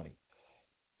to 20.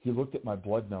 He looked at my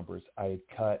blood numbers. I had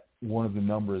cut one of the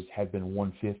numbers, had been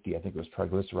 150. I think it was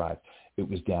triglycerides. It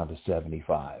was down to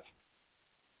 75.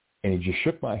 And he just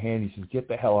shook my hand. He says, get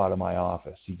the hell out of my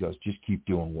office. He goes, just keep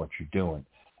doing what you're doing,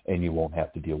 and you won't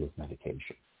have to deal with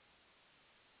medication.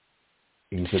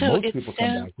 And he said, so most people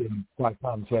come back in 5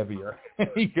 pounds heavier.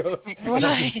 He goes, right.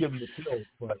 I just give them the pills.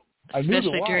 But I knew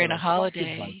especially during a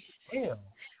holiday.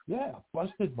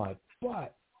 Busted my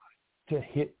butt to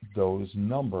hit those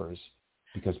numbers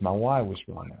because my why was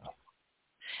strong enough.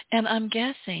 And I'm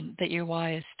guessing that your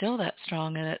why is still that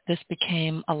strong and that this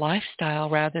became a lifestyle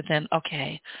rather than,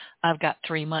 okay, I've got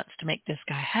 3 months to make this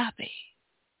guy happy.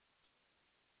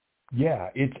 Yeah,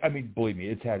 believe me,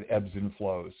 it's had ebbs and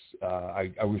flows. I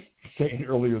was saying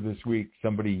earlier this week,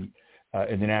 somebody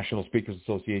in the National Speakers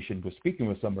Association was speaking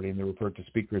with somebody and they referred to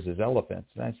speakers as elephants.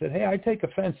 And I said, hey, I take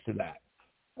offense to that.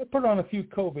 I put on a few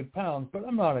COVID pounds, but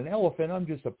I'm not an elephant. I'm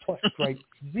just a plush-striped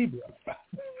zebra.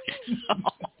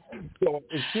 So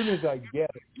as soon as I get,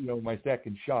 my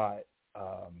second shot,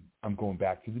 I'm going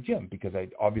back to the gym because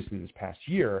obviously this past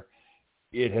year,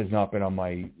 it has not been on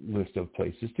my list of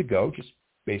places to go just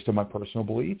based on my personal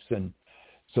beliefs. And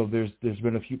so there's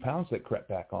been a few pounds that crept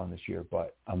back on this year,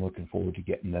 but I'm looking forward to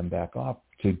getting them back off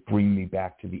to bring me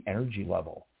back to the energy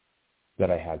level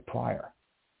that I had prior.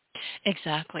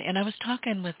 Exactly. And I was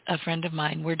talking with a friend of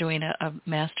mine. We're doing a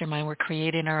mastermind. We're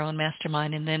creating our own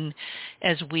mastermind. And then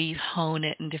as we hone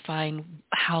it and define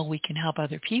how we can help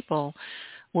other people,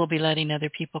 we'll be letting other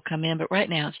people come in. But right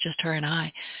now it's just her and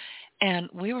I. And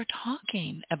we were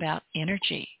talking about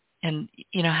energy and,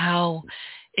 how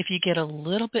if you get a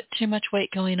little bit too much weight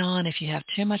going on, if you have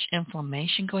too much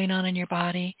inflammation going on in your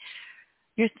body,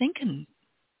 you're thinking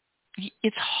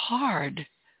it's hard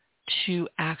to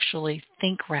actually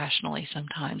think rationally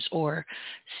sometimes or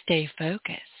stay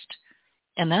focused.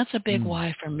 And that's a big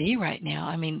why for me right now.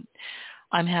 I mean,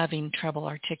 I'm having trouble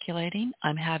articulating.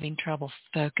 I'm having trouble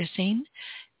focusing.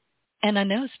 And I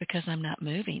know it's because I'm not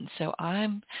moving. So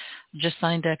I'm just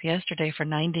signed up yesterday for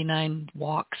 99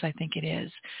 walks, I think it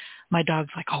is. My dog's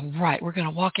like, all right, we're going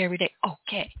to walk every day.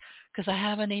 Okay. Because I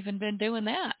haven't even been doing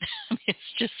that. I mean, it's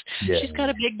just, she's got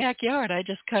a big backyard. I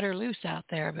just cut her loose out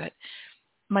there. But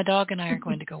my dog and I are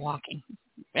going to go walking.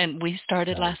 And we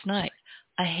started last night.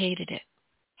 I hated it.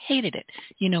 Hated it.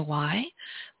 You know why?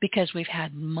 Because we've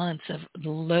had months of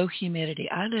low humidity.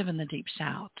 I live in the deep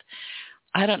south.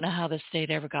 I don't know how the state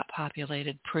ever got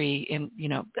populated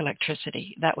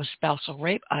electricity. That was spousal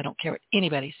rape. I don't care what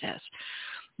anybody says.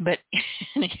 But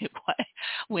anyway,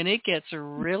 when it gets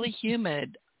really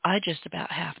humid, I just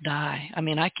about half die. I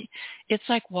mean, it's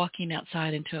like walking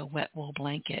outside into a wet wool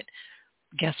blanket.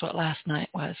 Guess what last night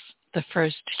was? The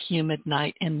first humid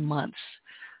night in months.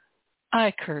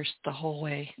 I cursed the whole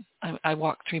way. I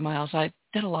walked 3 miles. I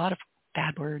did a lot of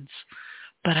bad words,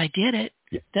 but I did it.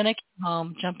 Yeah. Then I came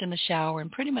home, jumped in the shower,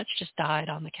 and pretty much just died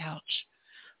on the couch.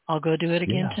 I'll go do it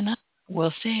again tonight.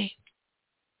 We'll see.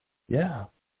 Yeah.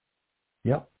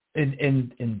 Yep.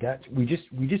 And that's we just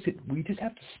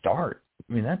have to start.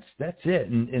 I mean, that's it.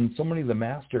 And so many of the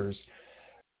masters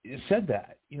said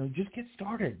that, just get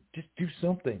started, just do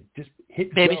something, just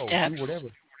hit baby go, steps. do whatever.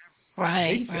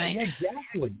 Right. Yeah,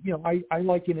 exactly. I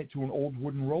liken it to an old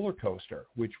wooden roller coaster,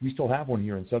 which we still have one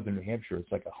here in southern New Hampshire.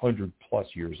 It's like 100+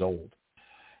 years old.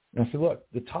 And I said, look,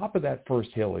 the top of that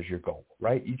first hill is your goal,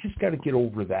 right? You just got to get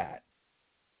over that.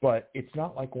 But it's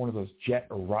not like one of those jet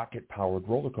or rocket powered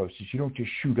roller coasters. You don't just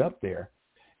shoot up there.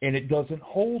 And it doesn't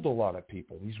hold a lot of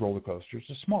people. These roller coasters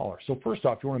are smaller. So first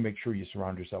off, you want to make sure you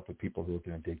surround yourself with people who are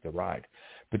going to dig the ride.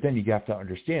 But then you have to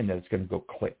understand that it's going to go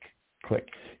click, click.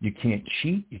 You can't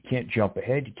cheat. You can't jump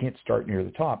ahead. You can't start near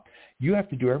the top. You have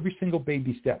to do every single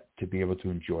baby step to be able to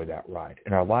enjoy that ride.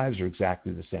 And our lives are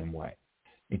exactly the same way.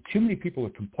 And too many people are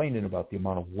complaining about the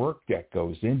amount of work that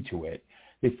goes into it.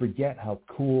 They forget how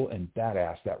cool and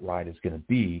badass that ride is going to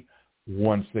be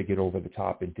once they get over the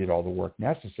top and did all the work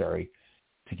necessary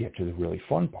to get to the really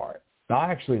fun part. Now,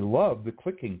 I actually love the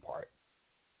clicking part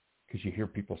because you hear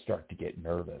people start to get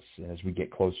nervous. And as we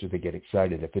get closer, they get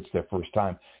excited. If it's their first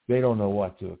time, they don't know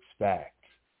what to expect.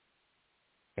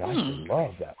 And I actually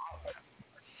love that part.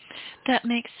 That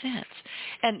makes sense.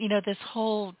 And, this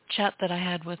whole chat that I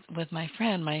had with my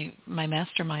friend, my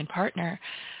mastermind partner,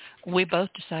 we both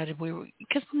decided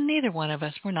because neither one of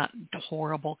us, we're not in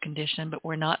horrible condition, but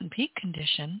we're not in peak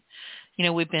condition.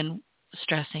 We've been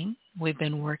stressing. We've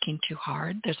been working too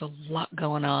hard. There's a lot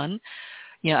going on.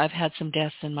 I've had some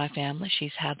deaths in my family.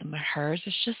 She's had them in hers.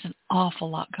 It's just an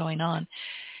awful lot going on.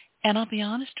 And I'll be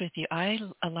honest with you, I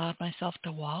allowed myself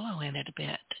to wallow in it a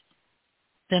bit.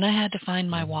 Then I had to find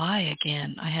my why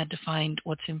again. I had to find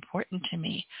what's important to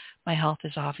me. My health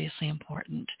is obviously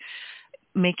important.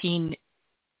 Making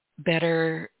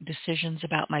better decisions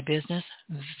about my business,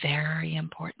 very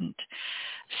important.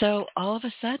 So all of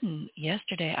a sudden,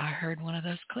 yesterday, I heard one of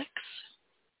those clicks,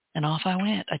 and off I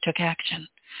went. I took action.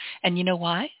 And you know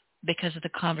why? Because of the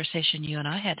conversation you and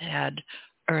I had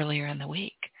earlier in the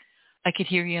week. I could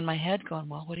hear you in my head going,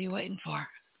 well, what are you waiting for?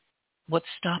 What's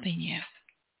stopping you?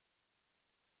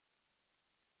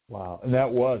 Wow. And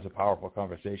that was a powerful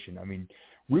conversation. I mean,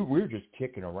 we were just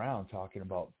kicking around talking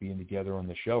about being together on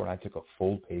the show, and I took a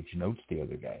full-page notes the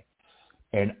other day.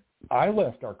 And I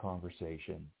left our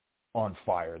conversation on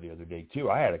fire the other day, too.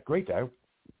 I had a great day. I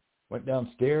went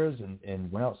downstairs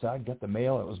and went outside, got the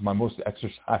mail. It was my most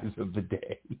exercise of the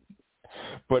day.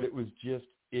 But it was just,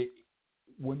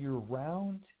 when you're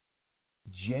around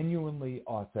genuinely,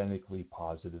 authentically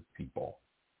positive people,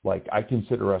 Like, I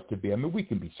consider us to be, I mean, we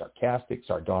can be sarcastic,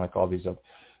 sardonic, all these other.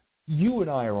 You and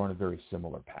I are on a very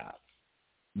similar path,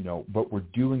 you know, but we're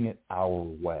doing it our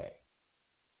way.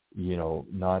 You know,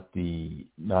 not the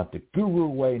guru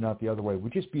way, not the other way. We're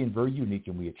just being very unique,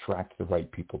 and we attract the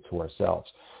right people to ourselves.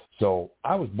 So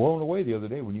I was blown away the other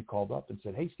day when you called up and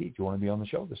said, "Hey, Steve, do you want to be on the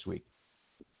show this week?"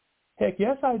 Heck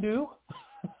yes, I do.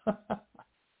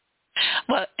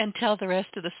 Well, and tell the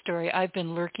rest of the story. I've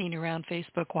been lurking around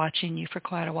Facebook watching you for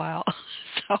quite a while.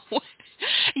 So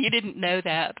you didn't know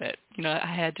that, but, you know,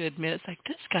 I had to admit, it's like,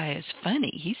 this guy is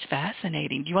funny. He's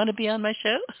fascinating. Do you want to be on my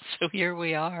show? So here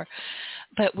we are.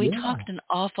 But we talked an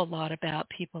awful lot about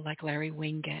people like Larry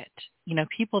Winget, you know,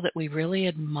 people that we really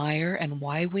admire and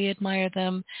why we admire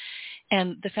them.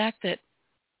 And the fact that,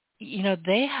 you know,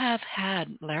 they have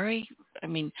had Larry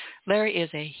is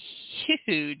a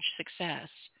huge success.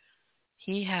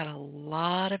 He had a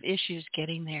lot of issues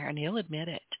getting there, and he'll admit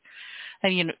it. I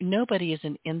mean, you know, nobody is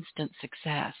an instant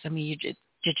success. I mean,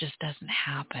 it just doesn't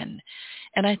happen.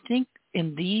 And I think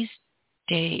in these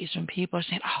days when people are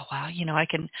saying, "Oh, wow, you know, I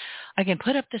can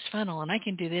put up this funnel and I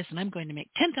can do this and I'm going to make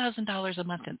 $10,000 a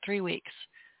month in 3 weeks,"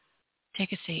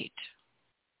 take a seat.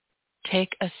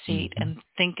 Take a seat and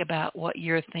think about what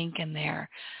you're thinking there.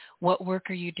 What work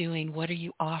are you doing? What are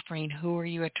you offering? Who are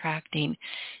you attracting?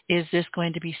 Is this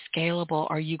going to be scalable?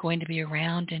 Are you going to be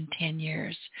around in 10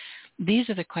 years? These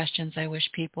are the questions I wish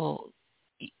people,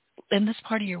 in this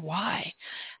part of your why,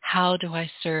 how do I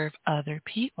serve other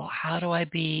people? How do I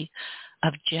be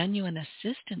of genuine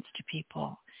assistance to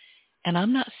people? And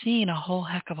I'm not seeing a whole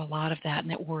heck of a lot of that,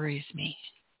 and it worries me.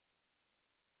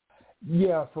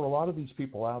 Yeah, for a lot of these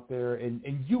people out there, and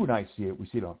you and I see it. We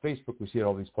see it on Facebook. We see it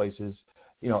all these places.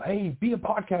 You know, hey, be a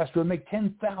podcaster and make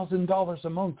 $10,000 a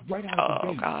month right out of the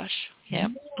gate. Oh, gosh. Yeah.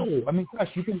 No. I mean, gosh,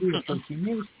 you've been doing it 13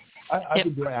 years. I've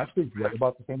been doing actually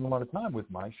about the same amount of time with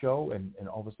my show and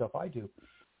all the stuff I do.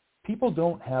 People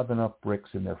don't have enough bricks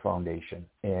in their foundation,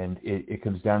 and it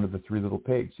comes down to the three little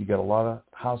pigs. You got a lot of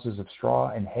houses of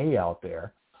straw and hay out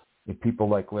there, and people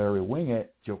like Larry Winget,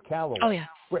 Joe Calloway,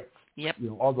 Rick, you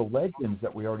know, all the legends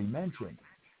that we already mentioned.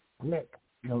 Rick,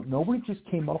 you know, nobody just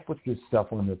came up with this stuff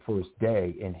on the first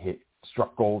day and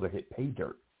struck gold or hit pay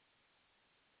dirt.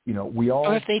 You know,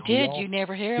 or if they did, you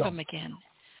never hear of them again.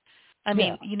 I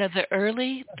mean, you know, the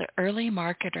early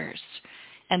marketers,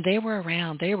 and they were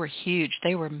around. They were huge.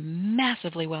 They were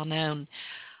massively well known.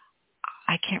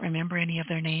 I can't remember any of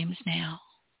their names now.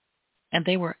 And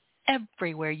they were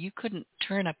everywhere. You couldn't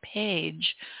turn a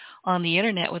page on the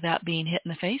internet without being hit in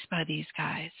the face by these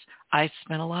guys. I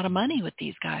spent a lot of money with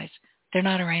these guys. They're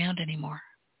not around anymore.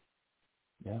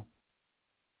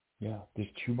 Yeah, there's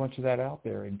too much of that out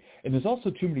there. And there's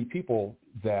also too many people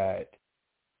that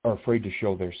are afraid to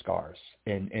show their scars.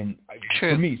 And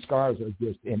for me, scars are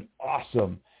just an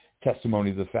awesome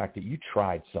testimony to the fact that you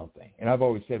tried something. And I've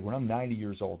always said, when I'm 90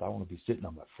 years old, I want to be sitting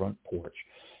on my front porch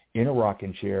in a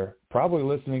rocking chair, probably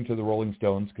listening to the Rolling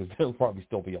Stones, because they'll probably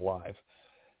still be alive.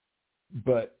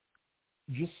 But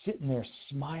just sitting there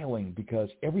smiling, because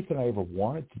everything I ever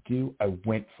wanted to do, I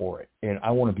went for it. And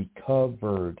I want to be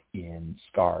covered in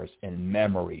scars and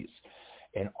memories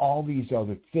and all these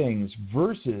other things,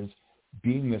 versus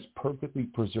being this perfectly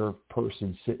preserved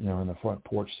person sitting there on the front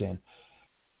porch saying,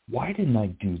 why didn't I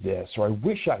do this? Or I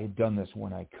wish I had done this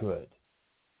when I could.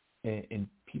 And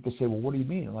people say, well, what do you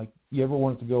mean? Like, you ever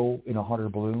wanted to go in a hot air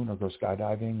balloon or go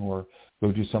skydiving or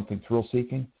go do something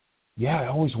thrill-seeking? Yeah, I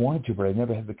always wanted to, but I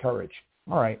never had the courage.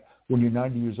 All right, when you're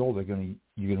 90 years old, you're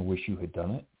gonna wish you had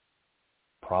done it?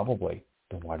 Probably.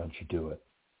 Then why don't you do it?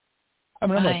 I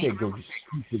mean, I'm not saying go do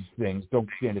stupid things. Don't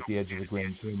stand at the edge of the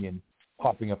Grand Canyon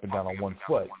hopping up and down on 1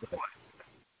 foot.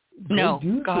 No,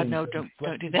 God, no, don't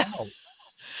do that.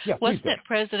 Yeah, wasn't it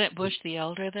President Bush the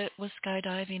Elder that was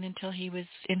skydiving until he was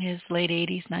in his late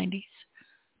 80s, 90s?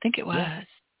 I think it was.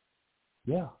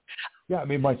 Yeah. I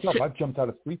mean, myself, I've jumped out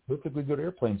of 3 perfectly good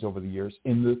airplanes over the years,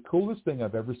 and the coolest thing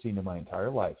I've ever seen in my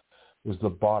entire life was the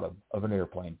bottom of an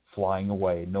airplane flying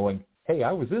away, knowing, hey,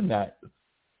 I was in that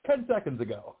 10 seconds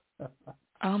ago.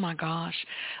 Oh, my gosh.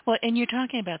 Well, and you're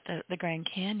talking about the Grand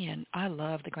Canyon. I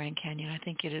love the Grand Canyon. I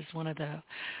think it is one of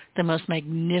the most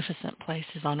magnificent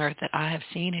places on earth that I have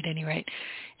seen, at any rate.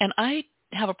 And I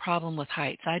have a problem with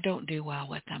heights. I don't do well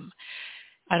with them.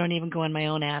 I don't even go in my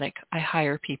own attic. I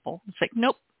hire people. It's like,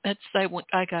 nope,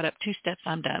 I got up 2 steps,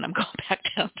 I'm done. I'm going back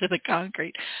down to the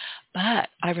concrete. But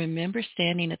I remember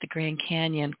standing at the Grand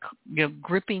Canyon, you know,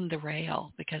 gripping the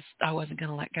rail because I wasn't going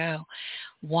to let go,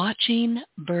 watching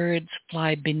birds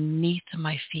fly beneath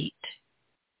my feet.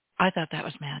 I thought that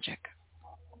was magic.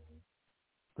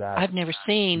 I've never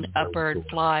seen a bird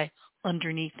fly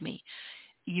underneath me.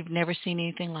 you've never seen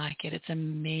anything like it. It's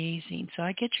amazing. So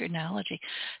I get your analogy.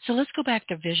 So let's go back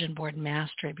to vision board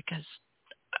mastery, because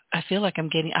I feel like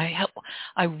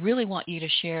I really want you to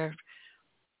share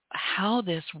how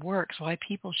this works, why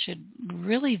people should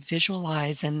really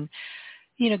visualize and,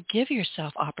 give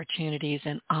yourself opportunities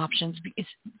and options,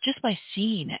 because just by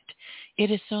seeing it, it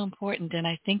is so important. And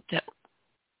I think that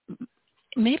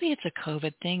maybe it's a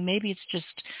COVID thing. Maybe it's just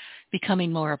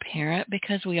becoming more apparent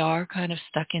because we are kind of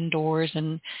stuck indoors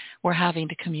and we're having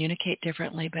to communicate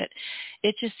differently. But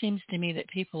it just seems to me that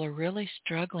people are really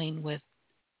struggling with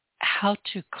how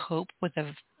to cope with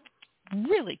a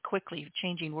really quickly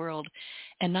changing world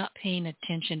and not paying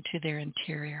attention to their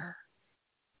interior.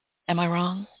 Am I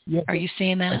wrong? Yeah, are you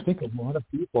seeing that? I think a lot of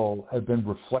people have been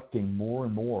reflecting more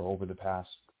and more over the past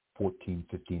 14,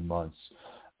 15 months.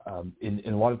 In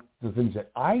a lot of the things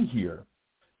that I hear,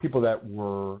 people that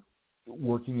were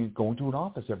working and going to an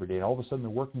office every day, and all of a sudden they're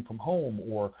working from home,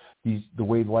 or the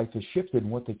way life has shifted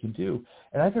and what they can do.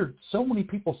 And I've heard so many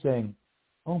people saying,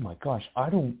 "Oh my gosh, I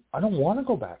don't want to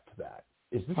go back to that.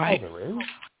 Is this right. all there is?"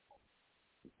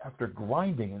 After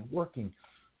grinding and working,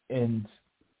 and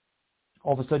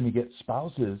all of a sudden you get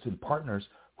spouses and partners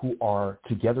who are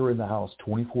together in the house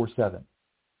 24/7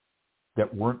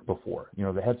 that weren't before.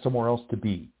 They had somewhere else to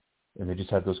be, and they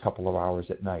just had those couple of hours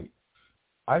at night.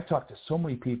 I've talked to so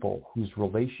many people whose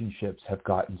relationships have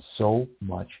gotten so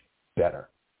much better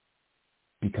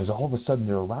because all of a sudden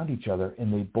they're around each other,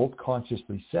 and they both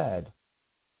consciously said,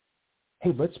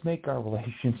 "Hey, let's make our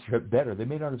relationship better." They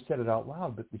may not have said it out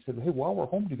loud, but they said, "Hey, while we're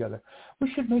home together,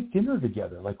 we should make dinner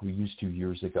together like we used to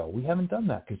years ago. We haven't done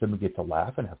that," because then we get to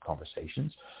laugh and have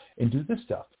conversations and do this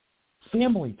stuff.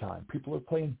 Family time. People are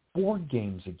playing board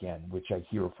games again, which I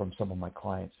hear from some of my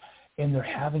clients, and they're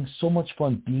having so much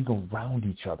fun being around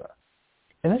each other.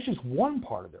 And that's just one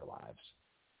part of their lives.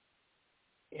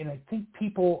 And I think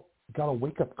people got a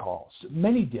wake-up call.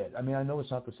 Many did. I mean, I know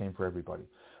it's not the same for everybody,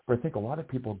 but I think a lot of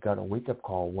people got a wake-up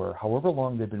call where however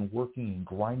long they've been working and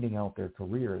grinding out their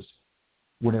careers,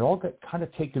 when it all got kind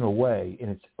of taken away in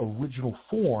its original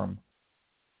form,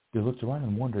 they looked around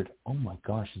and wondered, "Oh my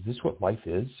gosh, is this what life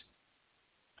is?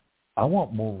 I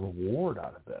want more reward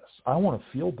out of this. I want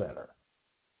to feel better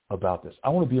about this. I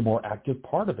want to be a more active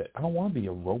part of it. I don't want to be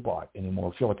a robot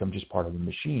anymore. I feel like I'm just part of the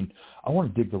machine. I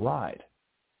want to dig the ride."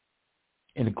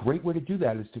 And a great way to do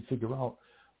that is to figure out,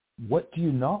 what do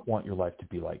you not want your life to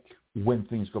be like when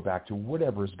things go back to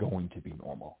whatever is going to be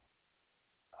normal?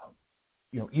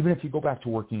 Even if you go back to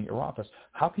working at your office,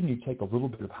 how can you take a little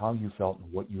bit of how you felt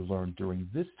and what you learned during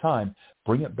this time,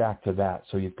 bring it back to that,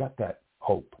 so you've got that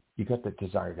hope. You got that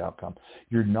desired outcome.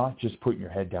 You're not just putting your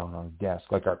head down on a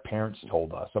desk like our parents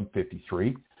told us. I'm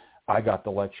 53. I got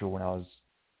the lecture when I was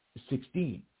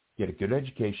 16. Get a good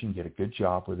education, get a good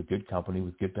job with a good company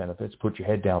with good benefits, put your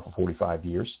head down for 45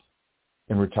 years,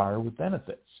 and retire with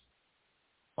benefits.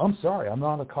 I'm sorry, I'm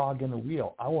not a cog in the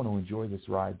wheel. I want to enjoy this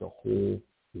ride the whole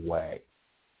way.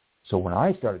 So when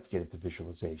I started to get into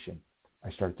visualization, I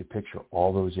started to picture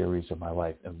all those areas of my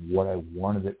life and what I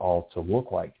wanted it all to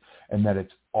look like, and that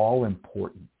it's all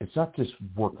important. It's not just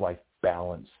work-life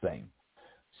balance thing.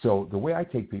 So the way I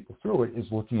take people through it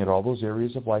is looking at all those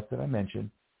areas of life that I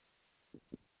mentioned,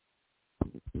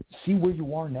 see where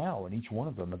you are now in each one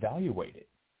of them, evaluate it.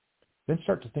 Then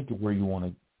start to think of where you want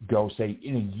to go, say,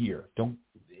 in a year.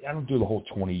 I don't do the whole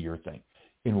 20-year thing.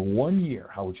 In 1 year,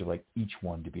 how would you like each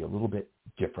one to be a little bit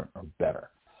different or better?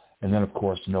 And then, of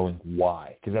course, knowing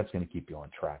why, because that's going to keep you on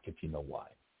track if you know why.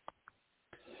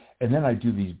 And then I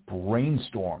do these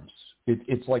brainstorms.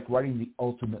 It's like writing the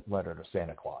ultimate letter to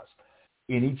Santa Claus.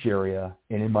 In each area,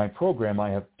 and in my program, I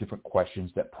have different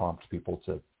questions that prompt people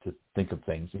to think of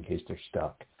things in case they're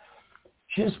stuck.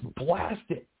 Just blast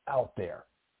it out there.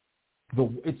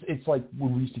 It's like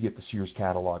when we used to get the Sears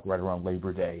catalog right around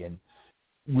Labor Day, and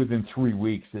within 3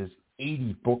 weeks, there's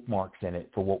 80 bookmarks in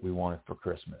it for what we wanted for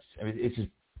Christmas. I mean, it's just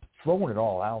throwing it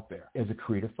all out there as a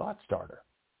creative thought starter.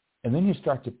 And then you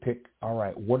start to pick, all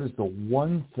right, what is the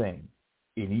one thing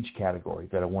in each category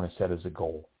that I want to set as a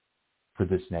goal for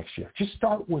this next year? Just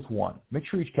start with one. Make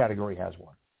sure each category has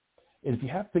one. And if you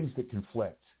have things that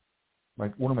conflict,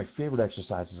 like one of my favorite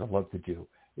exercises I love to do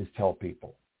is tell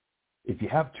people, if you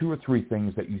have 2 or 3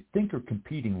 things that you think are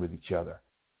competing with each other,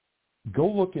 go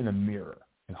look in a mirror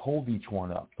and hold each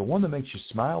one up. The one that makes you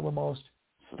smile the most,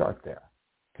 start there.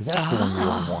 Because that's the one you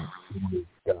really want to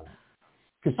get done.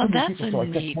 Because so many people say,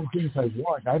 like, that's one thing I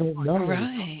want. I don't know.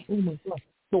 Right. Oh, my God.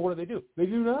 So what do? They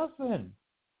do nothing.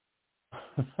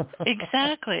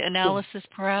 Exactly. Analysis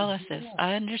paralysis. Yeah.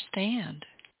 I understand.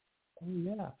 Oh,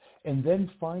 yeah. And then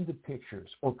find the pictures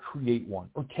or create one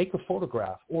or take a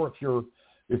photograph. Or if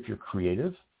If you're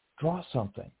creative, draw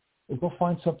something. Or go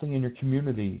find something in your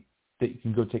community that you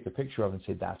can go take a picture of and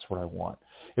say, that's what I want.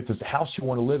 If there's a house you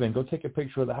want to live in, go take a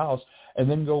picture of the house and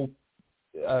then go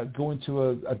into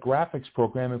a graphics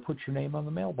program and put your name on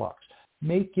the mailbox.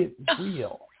 Make it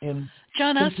real. And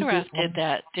John Assaraf did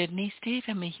that, didn't he, Steve?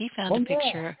 I mean, he found a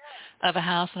picture of a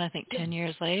house, and I think 10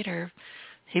 years later,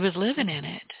 he was living in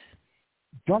it.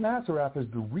 John Assaraf is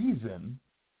the reason,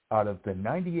 out of the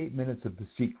 98 minutes of The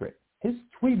Secret, his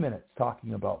 3 minutes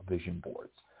talking about vision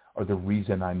boards are the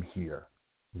reason I'm here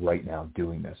right now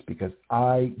doing this, because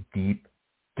I deep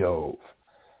dove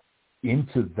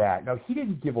into that. Now, he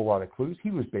didn't give a lot of clues.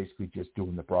 He was basically just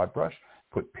doing the broad brush,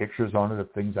 put pictures on it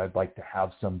of things I'd like to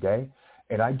have someday.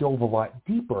 And I dove a lot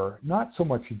deeper, not so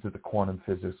much into the quantum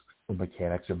physics or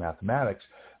mechanics or mathematics,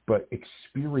 but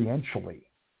experientially,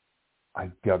 I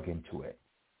dug into it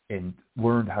and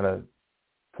learned how to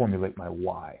formulate my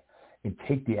why and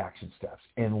take the action steps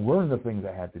and learn the things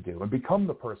I had to do and become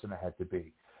the person I had to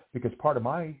be. Because part of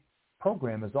my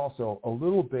program is also a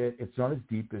little bit, it's not as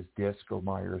deep as DISC or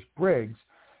Myers-Briggs.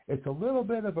 It's a little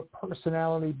bit of a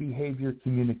personality, behavior,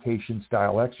 communication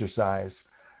style exercise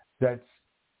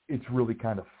it's really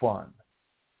kind of fun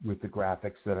with the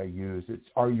graphics that I use. It's,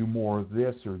 are you more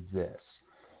this or this?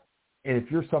 And if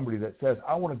you're somebody that says,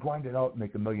 I want to grind it out and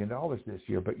make $1 million this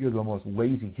year, but you're the most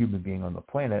lazy human being on the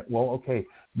planet, well, okay,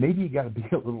 maybe you got to be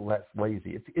a little less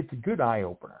lazy. It's a good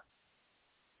eye-opener.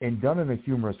 And done in a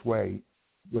humorous way,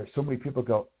 where so many people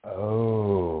go,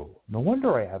 oh, no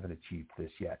wonder I haven't achieved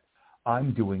this yet.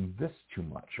 I'm doing this too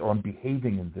much, or I'm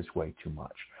behaving in this way too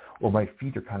much, or my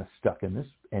feet are kind of stuck in this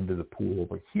end of the pool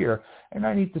over here, and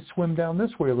I need to swim down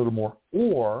this way a little more,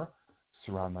 or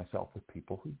surround myself with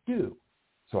people who do,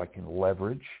 so I can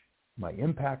leverage my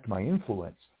impact, my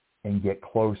influence, and get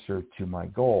closer to my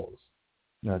goals.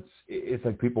 You know, it's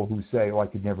like people who say, oh, I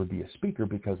could never be a speaker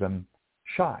because I'm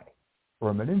shy, or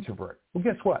I'm an introvert. Well,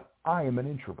 guess what? I am an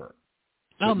introvert.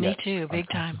 Oh, me too, big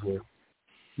time.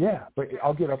 Yeah, but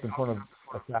I'll get up in front of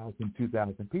 1,000,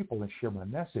 2,000 people and share my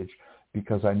message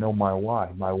because I know my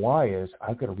why. My why is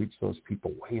I've got to reach those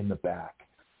people way in the back,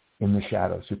 in the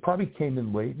shadows, who probably came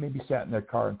in late, maybe sat in their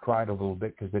car and cried a little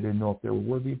bit because they didn't know if they were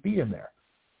worthy of being there.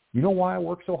 You know why I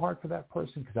work so hard for that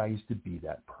person? Because I used to be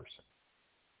that person.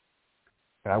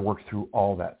 And I worked through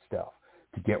all that stuff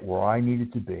to get where I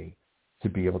needed to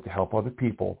be able to help other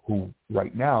people who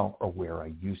right now are where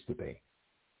I used to be.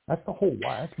 That's the whole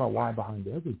why. That's my why behind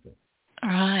everything.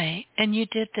 Right. And you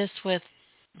did this with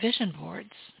vision boards.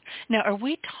 Now, are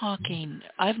we talking,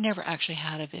 I've never actually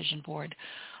had a vision board,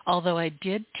 although I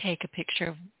did take a picture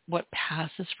of what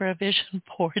passes for a vision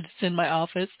board. It's in my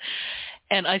office.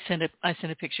 And I sent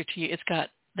a picture to you. It's got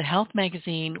the health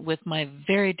magazine with my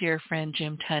very dear friend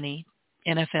Jim Tunney,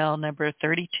 NFL number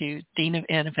 32, Dean of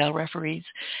NFL Referees.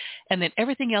 And then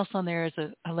everything else on there is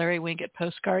a Larry Winget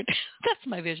postcard. That's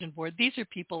my vision board. These are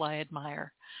people I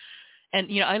admire. And,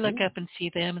 you know, I look up and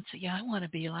see them and say, yeah, I want to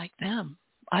be like them.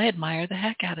 I admire the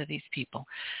heck out of these people.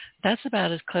 That's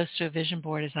about as close to a vision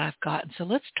board as I've gotten. So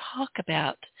let's talk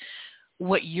about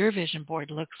what your vision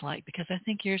board looks like, because I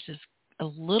think yours is a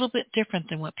little bit different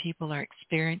than what people are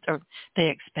experiencing, or they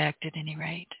expect at any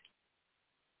rate.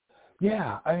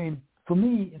 Yeah, I mean, for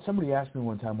me, somebody asked me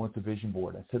one time, what's a vision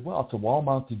board? I said, well, it's a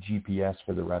wall-mounted GPS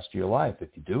for the rest of your life if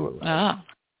you do it right. Oh.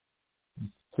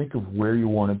 Think of where you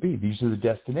want to be. These are the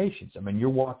destinations. I mean, you're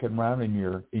walking around in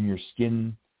your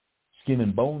skin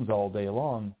and bones all day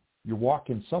long. You're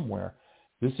walking somewhere.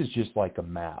 This is just like a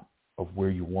map of where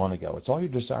you want to go. It's all your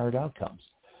desired outcomes.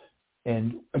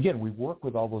 And again, we work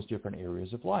with all those different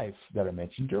areas of life that I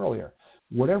mentioned earlier.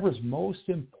 Whatever is most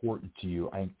important to you,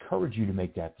 I encourage you to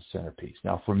make that the centerpiece.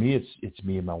 Now, for me, it's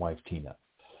me and my wife, Tina,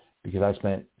 because I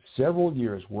spent several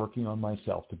years working on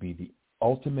myself to be the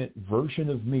ultimate version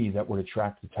of me that would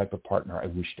attract the type of partner I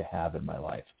wish to have in my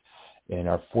life. And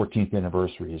our 14th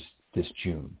anniversary is this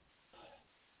June.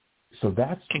 So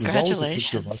that's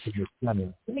congratulations.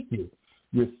 Thank you.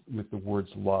 With the words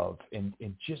love and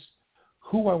just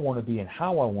who I want to be and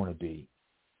how I want to be,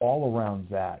 all around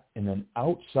that. And then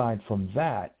outside from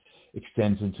that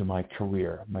extends into my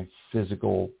career, my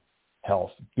physical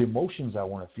health, the emotions I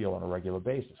want to feel on a regular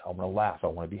basis. I want to laugh. I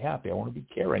want to be happy. I want to be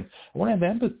caring. I want to have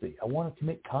empathy. I want to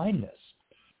commit kindness.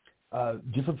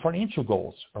 Different financial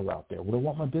goals are out there. What do I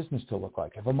want my business to look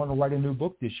like? If I'm going to write a new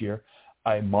book this year,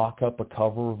 I mock up a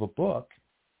cover of a book,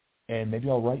 and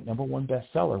maybe I'll write number 1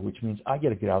 bestseller, which means I got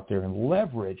to get out there and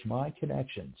leverage my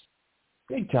connections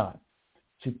big time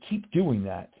to keep doing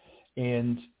that.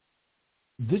 And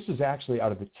this is actually,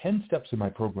 out of the 10 steps in my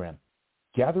program,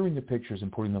 gathering the pictures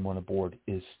and putting them on a board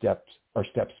is steps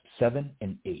 7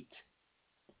 and 8.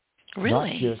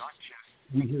 Really? Not just,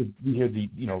 we hear the,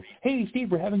 hey,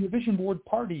 Steve, we're having a vision board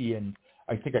party. And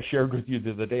I think I shared with you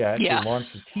the other day, I actually launched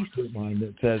a T-shirt line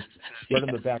that says, right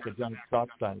on the back of John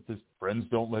Scott's sign, it says, friends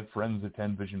don't let friends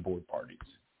attend vision board parties.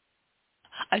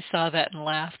 I saw that and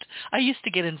laughed. I used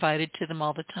to get invited to them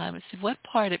all the time. I said, what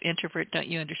part of introvert don't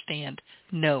you understand?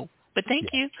 No, but thank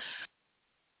you.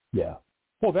 Yeah.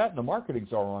 Well, that and the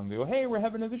marketing's all wrong. They go, hey, we're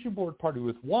having a vision board party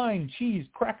with wine, cheese,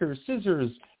 crackers,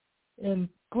 scissors, and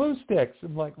glue sticks.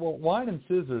 I'm like, well, wine and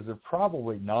scissors are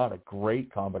probably not a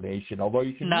great combination, although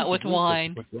you can not with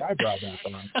wine. Put your eyebrow back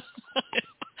on.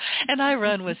 And I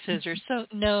run with scissors, so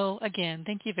no, again,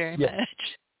 thank you very much.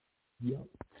 Yeah.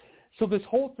 So this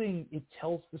whole thing, it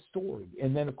tells the story.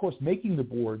 And then, of course, making the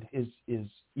board is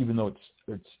even though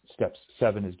it's steps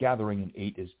 7 is gathering and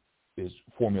 8 is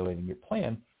formulating your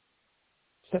plan,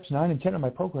 steps 9 and 10 of my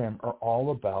program are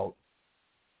all about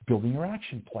building your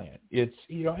action plan. It's,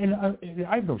 and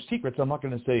I have no secrets. I'm not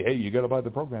going to say, hey, you got to buy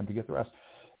the program to get the rest.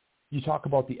 You talk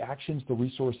about the actions, the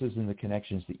resources, and the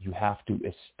connections that you have to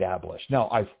establish. Now,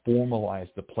 I've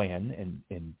formalized the plan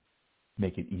and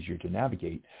make it easier to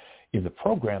navigate in the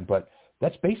program, but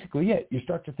that's basically it. You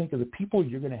start to think of the people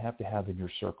you're going to have in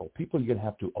your circle, people you're going to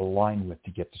have to align with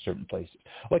to get to certain places,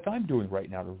 like I'm doing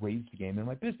right now to raise the game in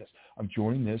my business. I'm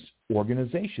joining this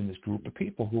organization, this group of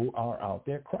people who are out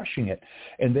there crushing it,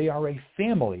 and they are a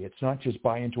family. It's not just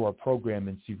buy into our program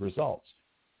and see results.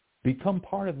 Become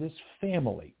part of this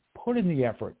family. Put in the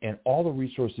effort, and all the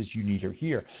resources you need are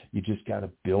here. You just got to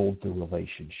build the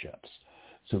relationships.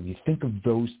 So you think of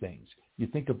those things. You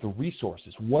think of the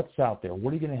resources. What's out there?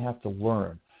 What are you going to have to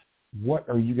learn? What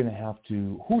are you going to have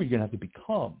to, who are you going to have to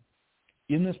become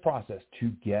in this process to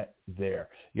get there?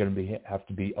 You're going to have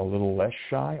to be a little less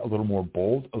shy, a little more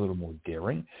bold, a little more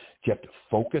daring. Do you have to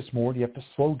focus more? Do you have to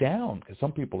slow down? Because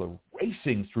some people are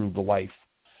racing through the life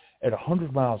at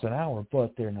 100 miles an hour,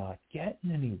 but they're not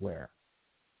getting anywhere.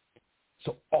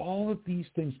 So all of these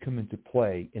things come into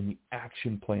play in the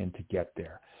action plan to get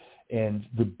there. And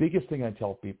the biggest thing I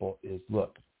tell people is,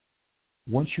 look,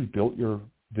 once you've built your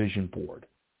vision board,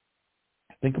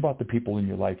 think about the people in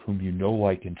your life whom you know,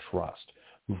 like, and trust,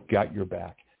 who've got your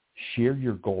back. Share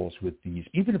your goals with these,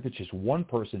 even if it's just one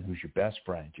person who's your best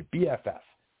friend, your BFF.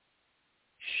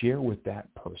 Share with that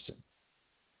person.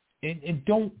 And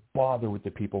don't bother with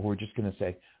the people who are just going to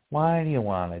say, why do you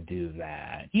want to do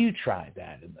that? You tried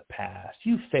that in the past.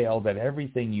 You failed at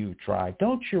everything you tried.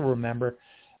 Don't you remember?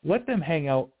 Let them hang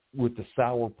out with the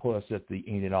sourpuss at the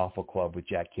Ain't It Awful Club with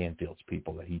Jack Canfield's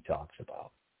people that he talks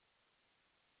about.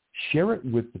 Share it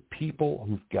with the people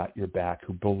who've got your back,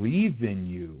 who believe in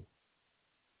you,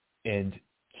 and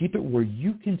keep it where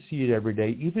you can see it every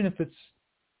day, even if it's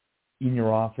in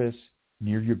your office,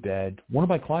 near your bed. One of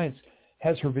my clients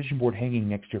has her vision board hanging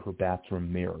next to her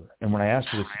bathroom mirror. And when I asked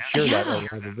her to share that at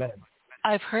the event,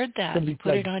 I've heard that. You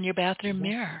put it on your bathroom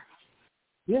mirror.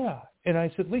 Yeah. And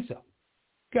I said, Lisa,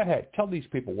 go ahead. Tell these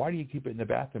people, why do you keep it in the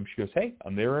bathroom? She goes, hey,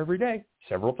 I'm there every day,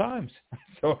 several times.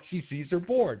 So she sees her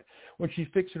board. When she's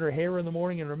fixing her hair in the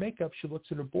morning and her makeup, she looks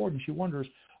at her board and she wonders,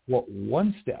 what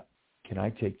one step can I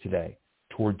take today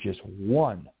toward just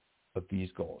one of these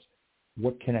goals?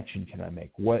 What connection can I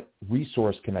make? What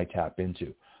resource can I tap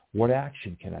into? What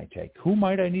action can I take? Who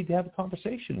might I need to have a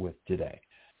conversation with today?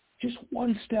 Just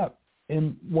one step.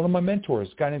 And one of my mentors,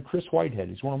 a guy named Chris Whitehead,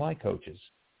 he's one of my coaches.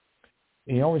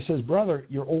 And he always says, brother,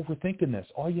 you're overthinking this.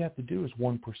 All you have to do is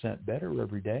 1% better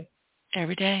every day.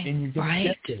 Every day. And you're going to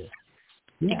get there.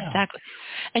 Yeah. Exactly.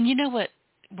 And you know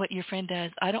what your friend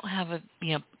does? I don't have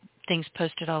things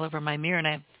posted all over my mirror, and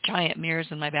I have giant mirrors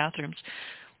in my bathrooms.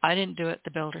 I didn't do it.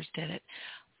 The builders did it.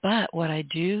 But what I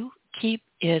do keep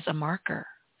is a marker.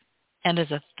 And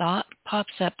as a thought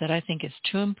pops up that I think is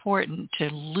too important to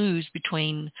lose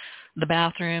between the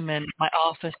bathroom and my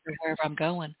office or wherever I'm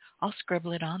going, I'll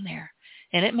scribble it on there.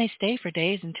 And it may stay for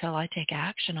days until I take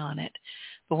action on it.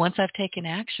 But once I've taken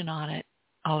action on it,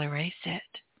 I'll erase it.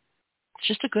 It's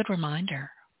just a good reminder.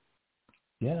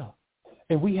 Yeah.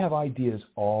 And we have ideas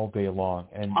all day long.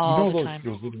 And all those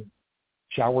time.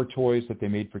 Shower toys that they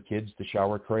made for kids, the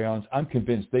shower crayons, I'm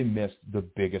convinced they missed the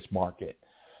biggest market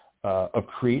of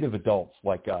creative adults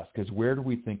like us, because where do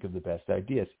we think of the best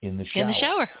ideas? In the shower. In the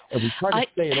shower. And we try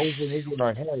to say it over and over in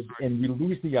our heads, and we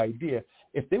lose the idea.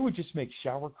 If they would just make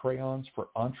shower crayons for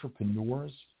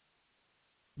entrepreneurs,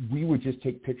 we would just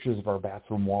take pictures of our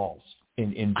bathroom walls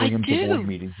and bring them to board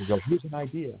meetings and go, here's an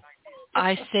idea.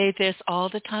 I say this all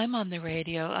the time on the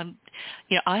radio.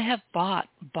 I have bought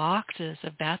boxes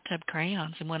of bathtub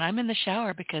crayons, and when I'm in the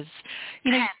shower, because,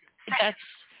 that's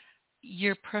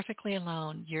you're perfectly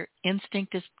alone. Your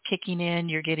instinct is kicking in.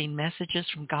 You're getting messages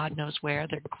from God knows where.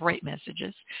 They're great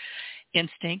messages.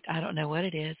 Instinct, I don't know what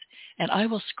it is. And I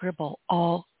will scribble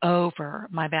all over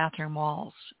my bathroom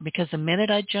walls because the minute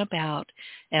I jump out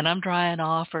and I'm drying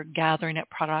off or gathering up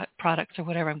products or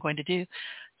whatever I'm going to do,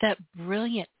 that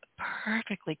brilliant,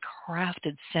 perfectly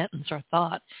crafted sentence or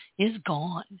thought is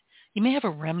gone. You may have a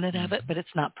remnant of it, but it's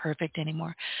not perfect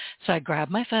anymore. So I grab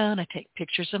my phone, I take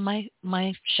pictures of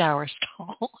my shower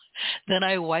stall, then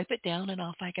I wipe it down and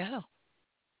off I go.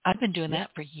 I've been doing that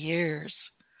for years.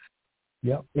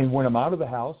 Yeah, and when I'm out of the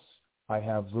house, I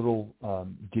have little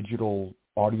digital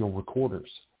audio recorders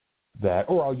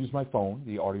or I'll use my phone,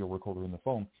 the audio recorder in the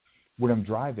phone. When I'm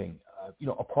driving,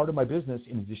 a part of my business,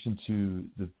 in addition to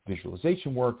the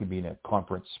visualization work and being a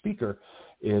conference speaker,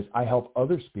 is I help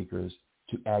other speakers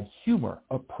to add humor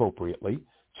appropriately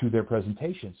to their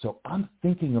presentation. So I'm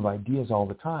thinking of ideas all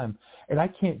the time, and I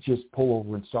can't just pull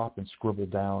over and stop and scribble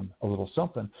down a little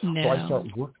something. No. So I start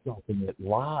workshopping it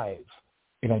live,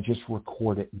 and I just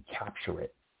record it and capture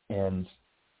it. And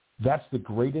that's the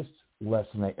greatest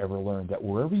lesson I ever learned, that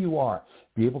wherever you are,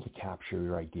 be able to capture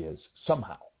your ideas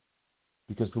somehow.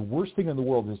 Because the worst thing in the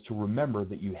world is to remember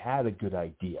that you had a good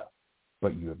idea,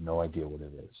 but you have no idea what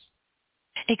it is.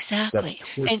 Exactly.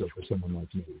 That's torture for someone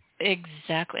like me.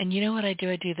 Exactly. And you know what I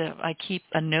do? I keep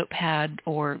a notepad,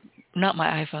 or not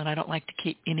my iPhone. I don't like to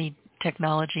keep any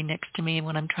technology next to me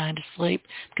when I'm trying to sleep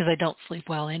because I don't sleep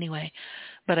well anyway.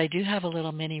 But I do have a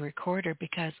little mini recorder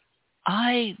because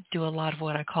I do a lot of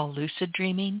what I call lucid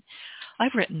dreaming.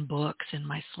 I've written books in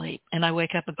my sleep, and I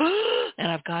wake up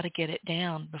and I've got to get it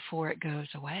down before it goes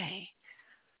away.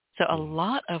 So a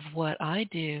lot of what I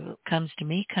do comes to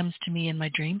me in my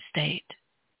dream state.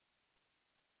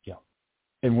 Yeah.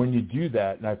 And when you do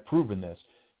that, and I've proven this,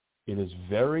 it is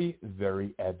very,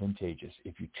 very advantageous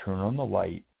if you turn on the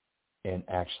light and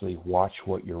actually watch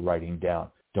what you're writing down.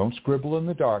 Don't scribble in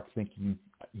the dark thinking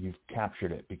you've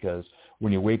captured it, because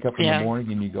when you wake up in the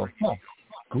morning and you go,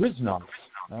 Griznov,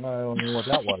 I don't know what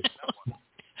that was.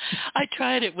 I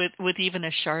tried it with even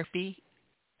a Sharpie.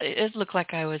 It looked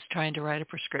like I was trying to write a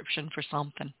prescription for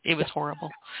something. It was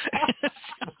horrible.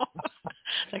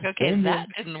 Like, okay, that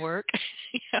didn't work.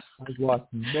 I've lost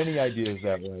many ideas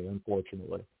that way,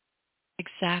 unfortunately.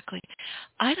 Exactly.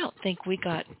 I don't think we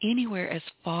got anywhere as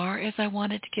far as I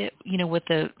wanted to get, with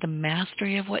the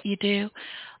mastery of what you do.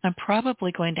 I'm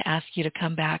probably going to ask you to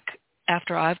come back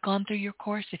after I've gone through your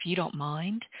course, if you don't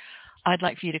mind. I'd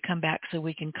like for you to come back so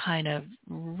we can kind of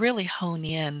really hone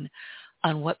in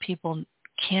on what people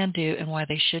can do and why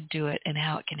they should do it and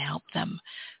how it can help them.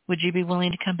 Would you be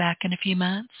willing to come back in a few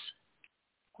months?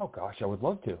 Oh, gosh, I would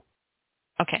love to.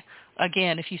 Okay.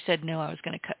 Again, if you said no, I was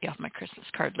going to cut you off my Christmas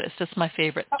card list. It's my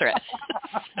favorite threat.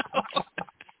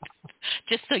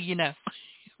 Just so you know.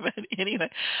 But anyway,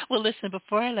 well, listen,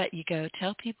 before I let you go,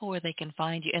 tell people where they can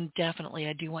find you. And definitely,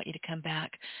 I do want you to come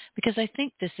back, because I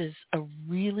think this is a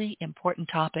really important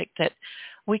topic that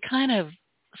we kind of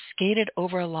skated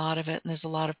over a lot of it, and there's a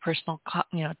lot of personal,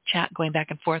 chat going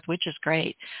back and forth, which is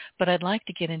great. But I'd like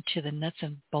to get into the nuts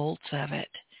and bolts of it,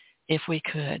 if we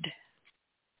could.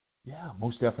 Yeah,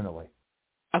 most definitely.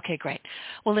 Okay, great.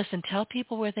 Well, listen, tell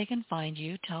people where they can find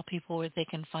you. Tell people where they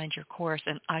can find your course,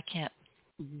 and I can't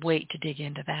wait to dig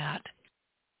into that.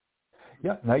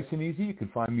 Yeah, nice and easy. You can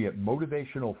find me at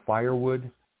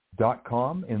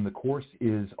motivationalfirewood.com, and the course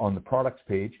is on the products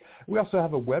page. We also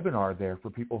have a webinar there for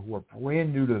people who are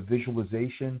brand new to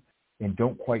visualization and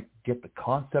don't quite get the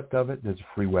concept of it. There's a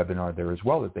free webinar there as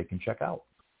well that they can check out.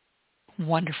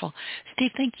 Wonderful.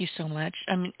 Steve, thank you so much.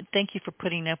 Thank you for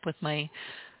putting up with my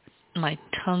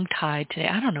tongue tied today.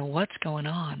 I don't know what's going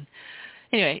on.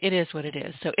 Anyway, it is what it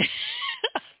is. So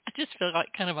I just feel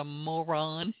like kind of a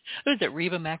moron. Was it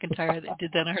Reba McEntire that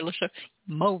did that on her little show?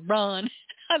 Moron.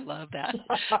 I love that.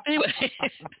 Anyway,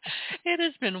 it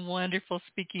has been wonderful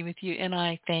speaking with you, and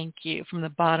I thank you from the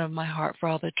bottom of my heart for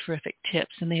all the terrific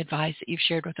tips and the advice that you've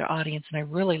shared with our audience, and I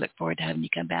really look forward to having you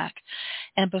come back.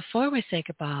 And before we say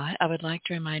goodbye, I would like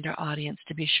to remind our audience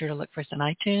to be sure to look for us on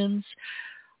iTunes,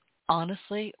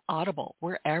 honestly, Audible.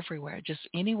 We're everywhere, just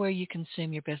anywhere you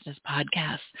consume your business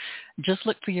podcasts. Just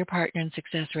look for your partner in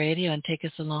Success Radio and take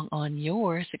us along on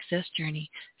your success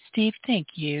journey. Steve,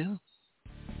 thank you.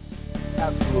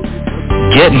 Absolutely.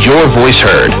 Get your voice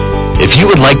heard. If you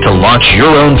would like to launch your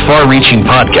own far-reaching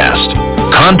podcast,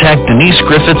 contact Denise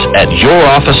Griffiths at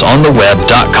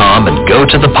yourofficeontheweb.com and go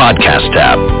to the podcast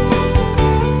tab.